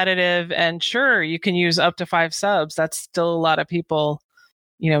competitive, and sure, you can use up to 5 subs. That's still a lot of people,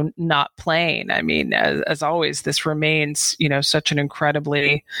 not playing. I mean, as always, this remains, such an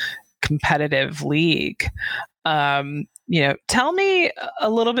incredibly competitive league. Tell me a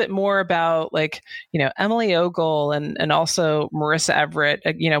little bit more about Emily Ogle and also Marissa Everett,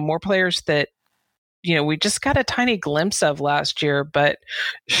 more players that, we just got a tiny glimpse of last year, but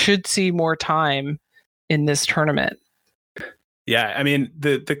should see more time in this tournament. Yeah. I mean,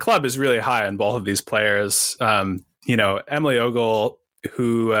 the club is really high on both of these players. Emily Ogle,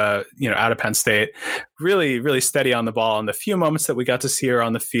 who, out of Penn State, really, really steady on the ball. And the few moments that we got to see her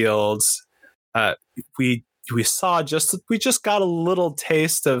on the fields, we just got a little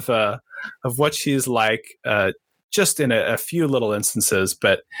taste of what she's like, just in a few little instances,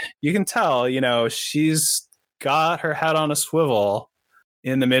 but you can tell, she's got her head on a swivel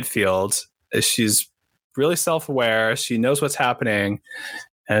in the midfield. She's really self-aware. She knows what's happening,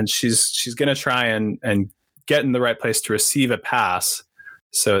 and she's going to try and get in the right place to receive a pass.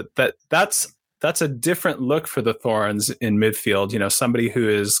 So that's a different look for the Thorns in midfield. Somebody who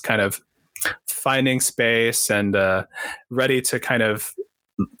is kind of finding space and ready to kind of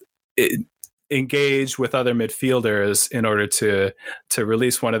engage with other midfielders in order to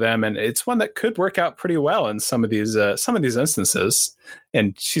release one of them, and it's one that could work out pretty well in some of these instances.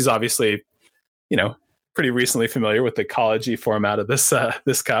 And she's obviously, pretty recently familiar with the college-y format of this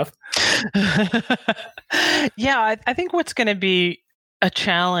cup. Yeah, I think what's going to be a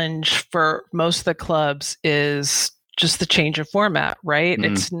challenge for most of the clubs is just the change of format, right?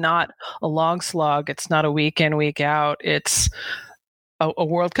 Mm-hmm. It's not a long slog. It's not a week in, week out. It's a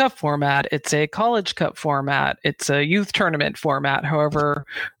World Cup format. It's a College Cup format. It's a youth tournament format, however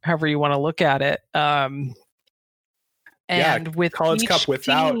you want to look at it. And with College Cup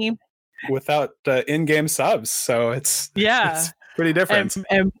without in-game subs, so it's pretty different.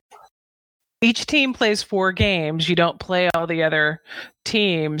 And each team plays 4 games. You don't play all the other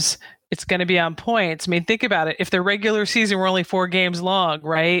teams. It's going to be on points. I mean, think about it. If the regular season were only 4 games long,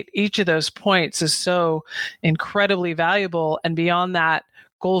 right? Each of those points is so incredibly valuable. And beyond that,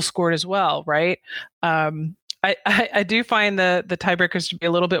 goals scored as well, right? I do find the tiebreakers to be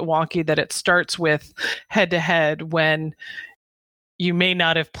a little bit wonky, that it starts with head-to-head when you may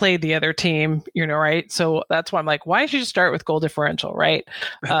not have played the other team, right? So that's why I'm like, why should you start with goal differential, right?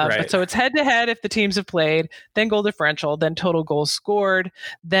 Right. But so it's head-to-head if the teams have played, then goal differential, then total goals scored.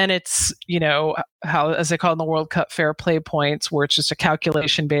 Then it's, how, as they call it in the World Cup, fair play points, where it's just a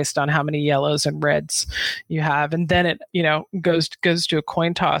calculation based on how many yellows and reds you have. And then it, goes to a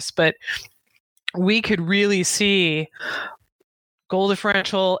coin toss. But we could really see goal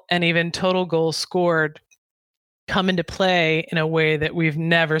differential and even total goals scored come into play in a way that we've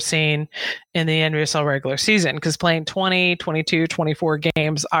never seen in the NWSL regular season, because playing 20, 22, 24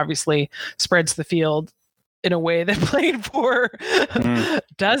 games obviously spreads the field in a way that playing 4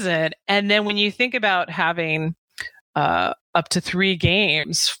 doesn't. And then when you think about having up to 3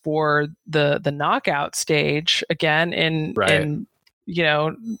 games for the knockout stage, again in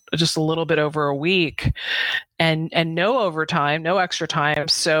just a little bit over a week, and no overtime, no extra time,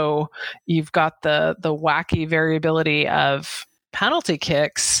 so you've got the wacky variability of penalty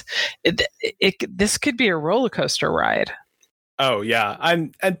kicks. This could be a roller coaster ride. Oh yeah,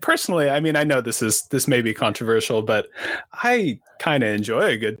 and personally, I mean, I know this may be controversial, but I kind of enjoy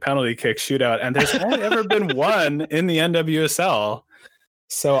a good penalty kick shootout, and there's only ever been one in the NWSL.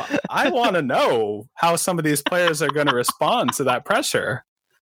 So I want to know how some of these players are going to respond to that pressure.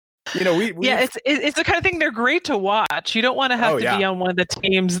 It's the kind of thing they're great to watch. You don't want to have to be on one of the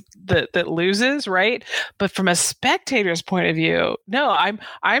teams that loses, right? But from a spectator's point of view, no,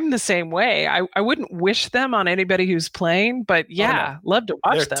 I'm the same way. I wouldn't wish them on anybody who's playing, but love to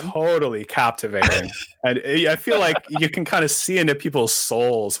watch them. They're totally captivating. And I feel like you can kind of see into people's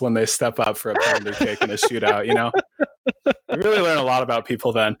souls when they step up for a penalty kick in a shootout, you really learn a lot about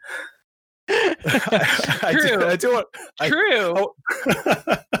people then. True.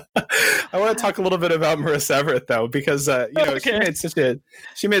 I want to talk a little bit about Marissa Everett though, because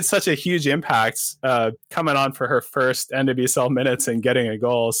she made such a huge impact coming on for her first NWSL minutes and getting a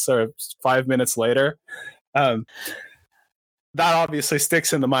goal sort of 5 minutes later. That obviously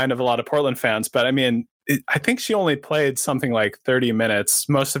sticks in the mind of a lot of Portland fans, but I mean, I think she only played something like 30 minutes,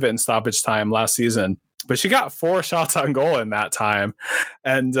 most of it in stoppage time last season, but she got 4 shots on goal in that time.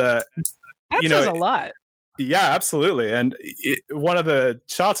 And that says a lot. Yeah, absolutely. And one of the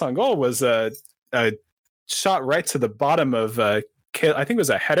shots on goal was a shot right to the bottom of, I think it was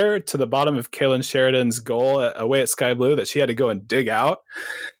a header to the bottom of Kaylin Sheridan's goal away at Sky Blue that she had to go and dig out.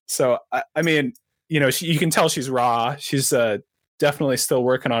 So, I mean, you can tell she's raw. She's definitely still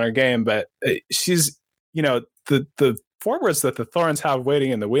working on her game, but she's, the forwards that the Thorns have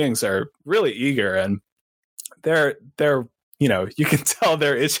waiting in the wings are really eager, and they're you can tell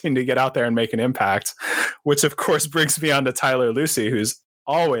they're itching to get out there and make an impact, which of course brings me on to Tyler Lucy, who's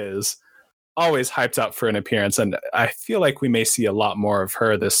always hyped up for an appearance. And I feel like we may see a lot more of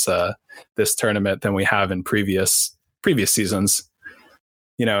her this tournament than we have in previous seasons.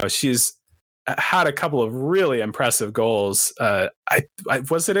 She's had a couple of really impressive goals.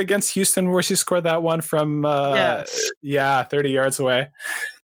 Was it against Houston where she scored that one from 30 yards away?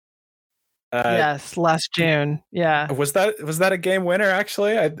 Yes, last June. Yeah. Was that a game winner?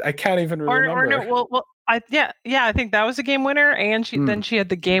 Actually, I can't even remember. Or no, I think that was a game winner, and then she had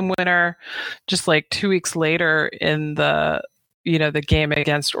the game winner just like 2 weeks later in the the game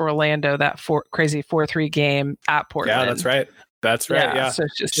against Orlando, that crazy 4-3 game at Portland. Yeah, that's right. Yeah. So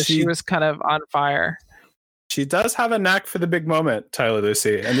she was kind of on fire. She does have a knack for the big moment, Tyler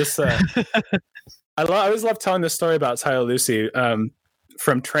Lucy, and this. I always love telling this story about Tyler Lucy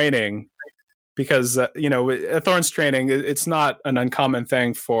from training. Because, at Thorns training, it's not an uncommon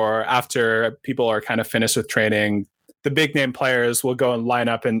thing for after people are kind of finished with training, the big name players will go and line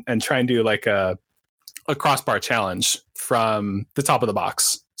up and try and do like a crossbar challenge from the top of the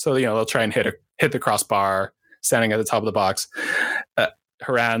box. So, they'll try and hit the crossbar standing at the top of the box.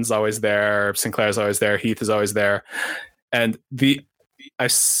 Haran's always there. Sinclair's always there. Heath is always there. And I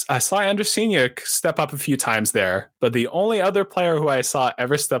saw Andrusina step up a few times there, but the only other player who I saw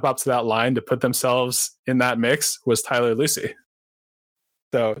ever step up to that line to put themselves in that mix was Tyler Lucy.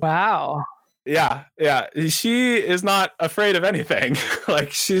 So wow. Yeah. She is not afraid of anything.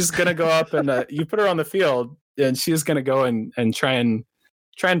 Like, she's going to go up and you put her on the field and she's going to go and try and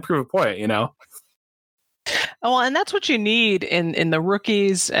prove a point, Oh, and that's what you need in the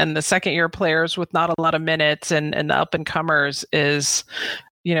rookies and the second year players with not a lot of minutes and the up and comers is,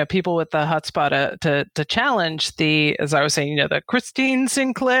 people with the chutzpah to challenge the, as I was saying, the Christine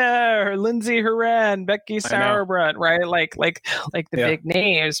Sinclair, Lindsay Horan, Becky Sauerbrunn, right? Like the big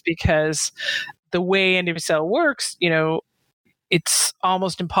names, because the way NWSL works, it's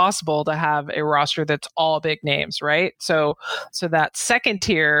almost impossible to have a roster that's all big names, right? So that second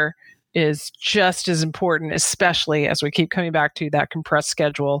tier is just as important, especially as we keep coming back to that compressed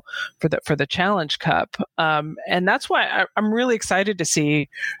schedule for the Challenge Cup. And that's why I'm really excited to see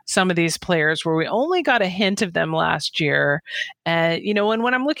some of these players where we only got a hint of them last year. And,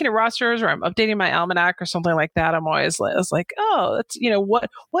 when I'm looking at rosters or I'm updating my almanac or something like that, I'm always like, oh, that's,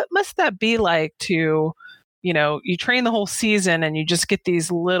 what must that be like to, you train the whole season and you just get these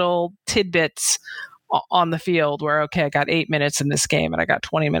little tidbits on the field where, okay, I got 8 minutes in this game and I got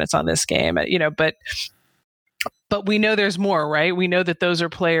 20 minutes on this game, but we know there's more, right? We know that those are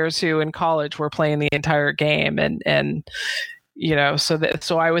players who in college were playing the entire game, and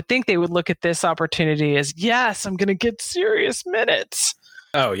so I would think they would look at this opportunity as, yes, I'm going to get serious minutes.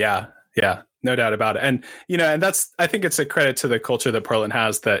 Oh yeah, no doubt about it. And and I think it's a credit to the culture that Portland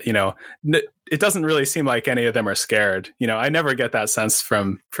has that it doesn't really seem like any of them are scared. I never get that sense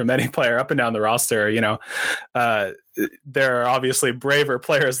from any player up and down the roster. There are obviously braver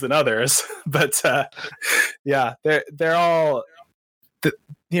players than others, but they're all.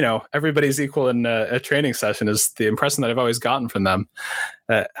 Everybody's equal in a training session is the impression that I've always gotten from them.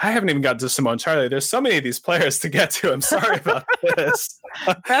 I haven't even got to Simone Charlie. There's so many of these players to get to. I'm sorry about this.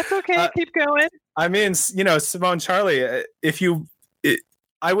 That's okay. Keep going. I mean, Simone Charlie,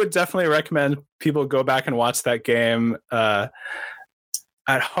 I would definitely recommend people go back and watch that game at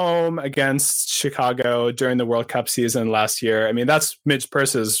home against Chicago during the World Cup season last year. I mean, that's Midge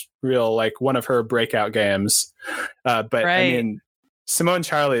Purce's one of her breakout games. But right. I mean, Simone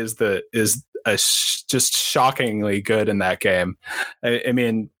Charlie is just shockingly good in that game. I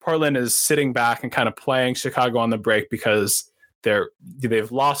mean, Portland is sitting back and kind of playing Chicago on the break because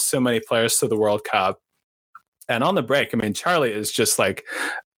they've lost so many players to the World Cup. And on the break, I mean, Charlie is just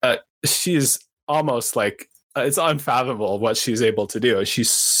she's almost it's unfathomable what she's able to do. She's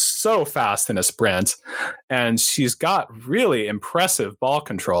so fast in a sprint, and she's got really impressive ball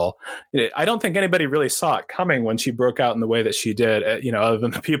control. I don't think anybody really saw it coming when she broke out in the way that she did. Other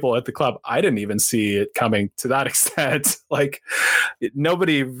than the people at the club, I didn't even see it coming to that extent.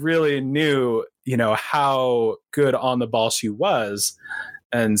 Nobody really knew, how good on the ball she was,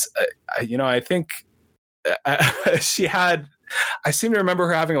 and I think she had. I seem to remember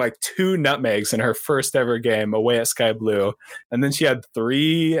her having 2 nutmegs in her first ever game away at Sky Blue. And then she had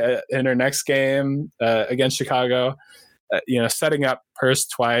 3 in her next game against Chicago, setting up Purce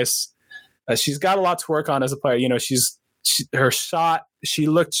twice. She's got a lot to work on as a player. Her shot, she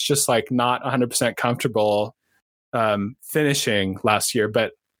looked just not 100% comfortable finishing last year.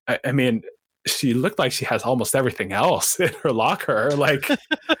 But I mean, she looked like she has almost everything else in her locker.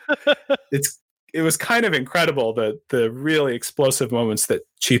 It was kind of incredible, the really explosive moments that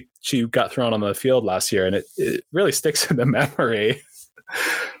she got thrown on the field last year, and it really sticks in the memory.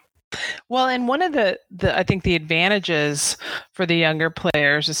 Well, and one of the I think the advantages for the younger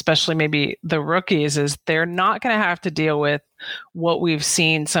players, especially maybe the rookies, is they're not going to have to deal with what we've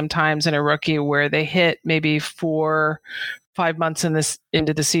seen sometimes in a rookie where they hit maybe 4-5 months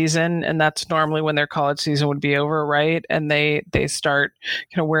into the season, and that's normally when their college season would be over, right? And they start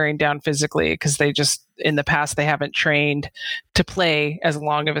kind of wearing down physically because they just in the past they haven't trained to play as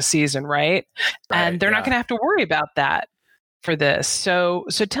long of a season, right? And they're not going to have to worry about that for this. So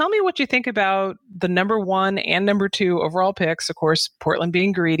tell me what you think about the number 1 and number 2 overall picks. Of course, Portland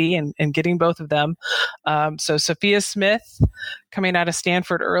being greedy and getting both of them. So Sophia Smith coming out of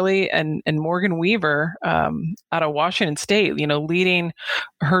Stanford early, and Morgan Weaver out of Washington State, leading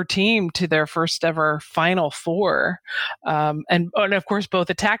her team to their first ever Final Four. And of course,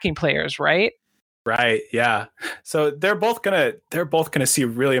 both attacking players, right? Right. Yeah. So they're both gonna see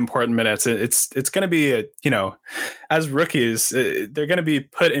really important minutes. It's gonna be as rookies, they're gonna be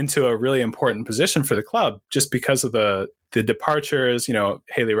put into a really important position for the club just because of the departures.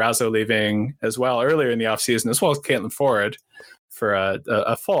 Haley Razzo leaving as well earlier in the offseason, as well as Caitlin Ford for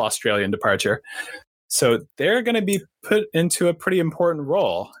a full Australian departure. So they're going to be put into a pretty important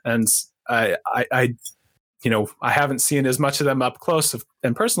role, and I haven't seen as much of them up close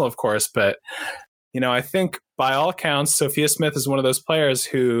and personal, of course, but. I think by all accounts, Sophia Smith is one of those players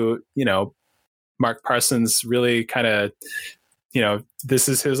who, Mark Parsons really kind of, this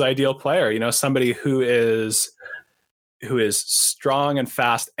is his ideal player, somebody who is strong and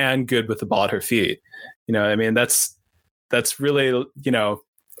fast and good with the ball at her feet. I mean, that's really,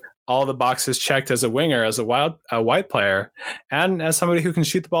 all the boxes checked as a winger, as a wide player, and as somebody who can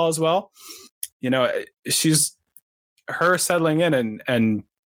shoot the ball as well. Her settling in and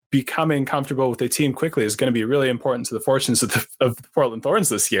becoming comfortable with the team quickly is going to be really important to the fortunes of the Portland Thorns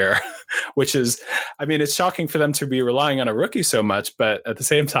this year, which is, I mean, it's shocking for them to be relying on a rookie so much, but at the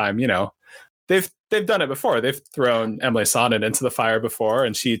same time, they've done it before. They've thrown Emily Sonnet into the fire before,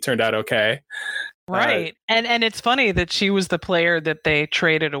 and she turned out okay. Right. And it's funny that she was the player that they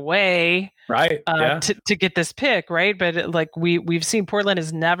traded away right. To get this pick, right? But we've seen Portland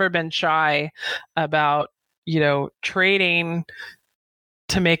has never been shy about, trading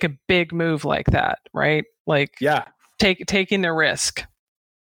to make a big move like that, right? Taking the risk.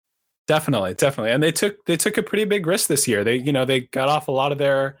 Definitely, and they took a pretty big risk this year. They got off a lot of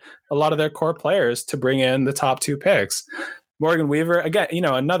their core players to bring in the top 2 picks. Morgan Weaver, again,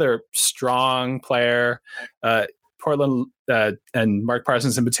 another strong player. Portland and Mark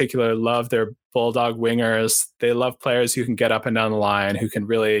Parsons in particular love their bulldog wingers. They love players who can get up and down the line, who can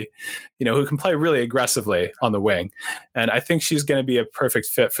really, who can play really aggressively on the wing. And I think she's going to be a perfect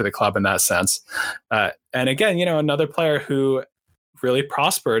fit for the club in that sense. And again, another player who really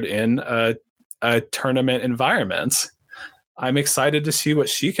prospered in a tournament environment. I'm excited to see what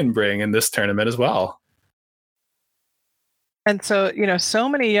she can bring in this tournament as well. And so, so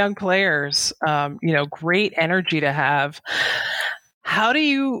many young players, great energy to have. How do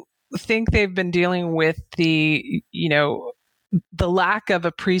you think they've been dealing with the lack of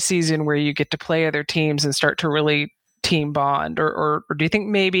a preseason where you get to play other teams and start to really team bond? Or do you think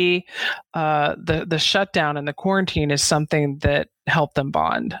maybe the shutdown and the quarantine is something that helped them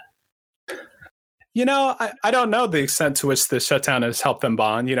bond? I don't know the extent to which the shutdown has helped them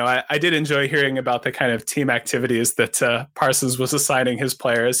bond. I did enjoy hearing about the kind of team activities that Parsons was assigning his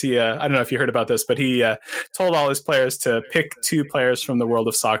players. He, I don't know if you heard about this, but he told all his players to pick 2 players from the world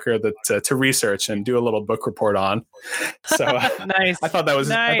of soccer that to research and do a little book report on. So nice. I thought that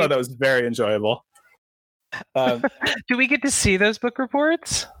was very enjoyable. Do we get to see those book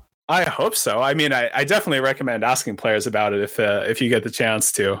reports? I hope so. I mean, I definitely recommend asking players about it if you get the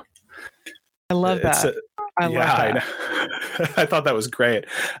chance to. I love that. I love that. I thought that was great.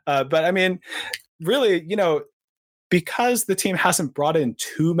 But I mean, really, because the team hasn't brought in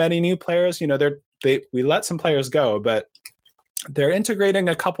too many new players, we let some players go, but they're integrating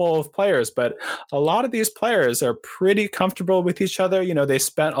a couple of players. But a lot of these players are pretty comfortable with each other. They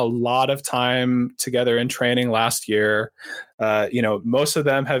spent a lot of time together in training last year. Most of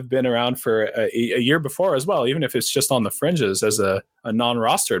them have been around for a year before as well, even if it's just on the fringes as a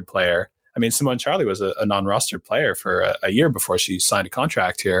non-rostered player. I mean, Simone Charlie was a non-rostered player for a year before she signed a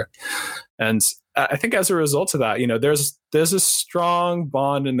contract here. And I think as a result of that, there's a strong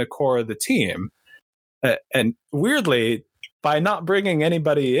bond in the core of the team. And weirdly, by not bringing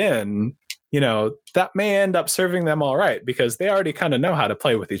anybody in, that may end up serving them all right because they already kind of know how to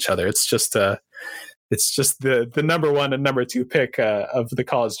play with each other. It's just the number 1 and number 2 pick of the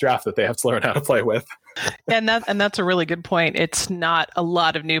college draft that they have to learn how to play with. And that's a really good point. It's not a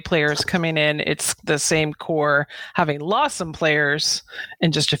lot of new players coming in. It's the same core having lost some players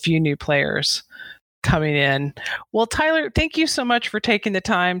and just a few new players coming in. Well, Tyler, thank you so much for taking the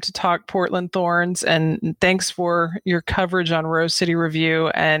time to talk Portland Thorns, and thanks for your coverage on Rose City Review.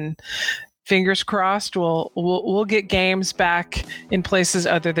 And fingers crossed, we'll get games back in places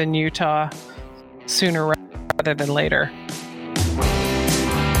other than Utah sooner rather than later.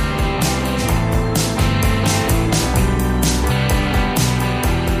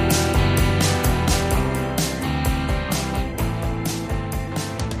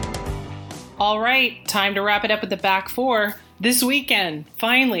 All right, time to wrap it up with the back 4. This weekend,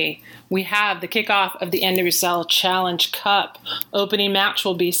 finally, we have the kickoff of the NWSL Challenge Cup. Opening match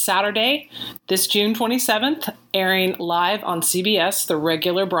will be Saturday, this June 27th, airing live on CBS, the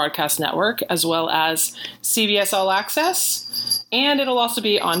regular broadcast network, as well as CBS All Access. And it'll also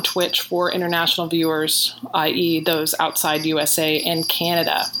be on Twitch for international viewers, i.e. those outside USA and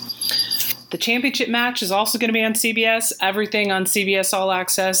Canada. The championship match is also going to be on CBS, everything on CBS All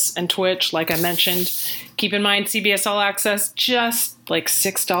Access and Twitch, like I mentioned. Keep in mind, CBS All Access, just like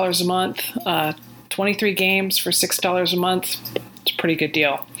 $6 a month, 23 games for $6 a month. It's a pretty good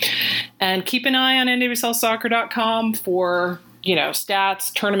deal. And keep an eye on NWSLsoccer.com for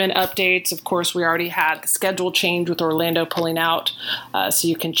stats, tournament updates. Of course, we already had the schedule change with Orlando pulling out. So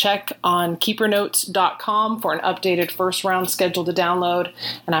you can check on keepernotes.com for an updated first round schedule to download.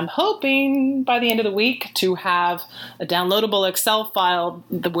 And I'm hoping by the end of the week to have a downloadable Excel file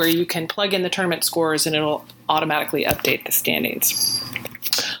where you can plug in the tournament scores and it'll automatically update the standings.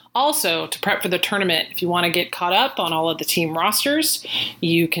 Also, to prep for the tournament, if you want to get caught up on all of the team rosters,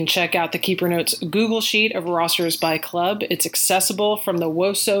 you can check out the Keeper Notes Google Sheet of rosters by club. It's accessible from the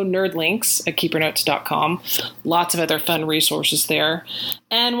WOSO Nerd links at keepernotes.com. Lots of other fun resources there.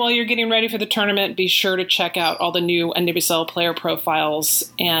 And while you're getting ready for the tournament, be sure to check out all the new NWSL player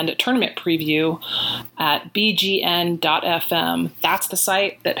profiles and tournament preview at bgn.fm. That's the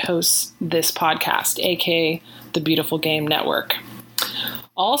site that hosts this podcast, aka the Beautiful Game Network.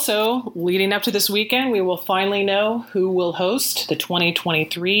 Also, leading up to this weekend, we will finally know who will host the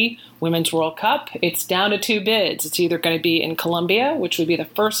 2023 Women's World Cup. It's down to 2 bids. It's either going to be in Colombia, which would be the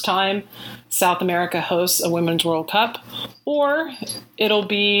first time South America hosts a Women's World Cup, or it'll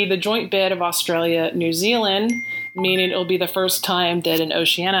be the joint bid of Australia, New Zealand, meaning it'll be the first time that an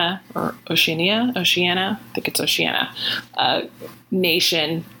Oceania, I think it's Oceania,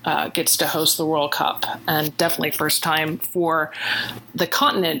 nation gets to host the World Cup, and definitely first time for the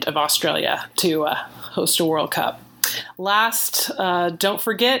continent of Australia to host a World Cup. Last, don't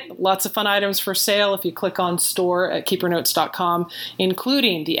forget, lots of fun items for sale if you click on store at keepernotes.com,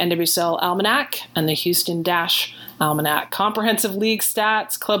 including the NWSL Almanac and the Houston Dash Almanac. Comprehensive league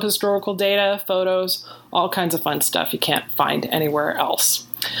stats, club historical data, photos, all kinds of fun stuff you can't find anywhere else.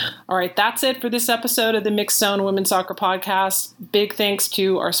 All right, that's it for this episode of the Mixed Zone Women's Soccer Podcast. Big thanks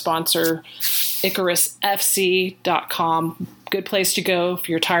to our sponsor, IcarusFC.com. Good place to go if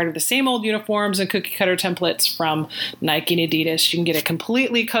you're tired of the same old uniforms and cookie cutter templates from Nike and Adidas. You can get a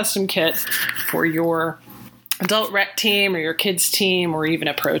completely custom kit for your adult rec team or your kids team or even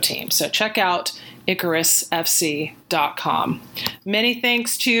a pro team. So check out IcarusFC.com. Many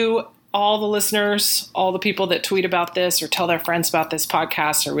thanks to all the listeners, all the people that tweet about this or tell their friends about this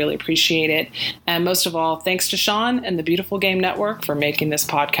podcast. I really appreciate it. And most of all, thanks to Sean and the Beautiful Game Network for making this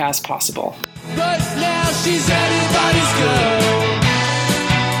podcast possible. But now she's anybody's good.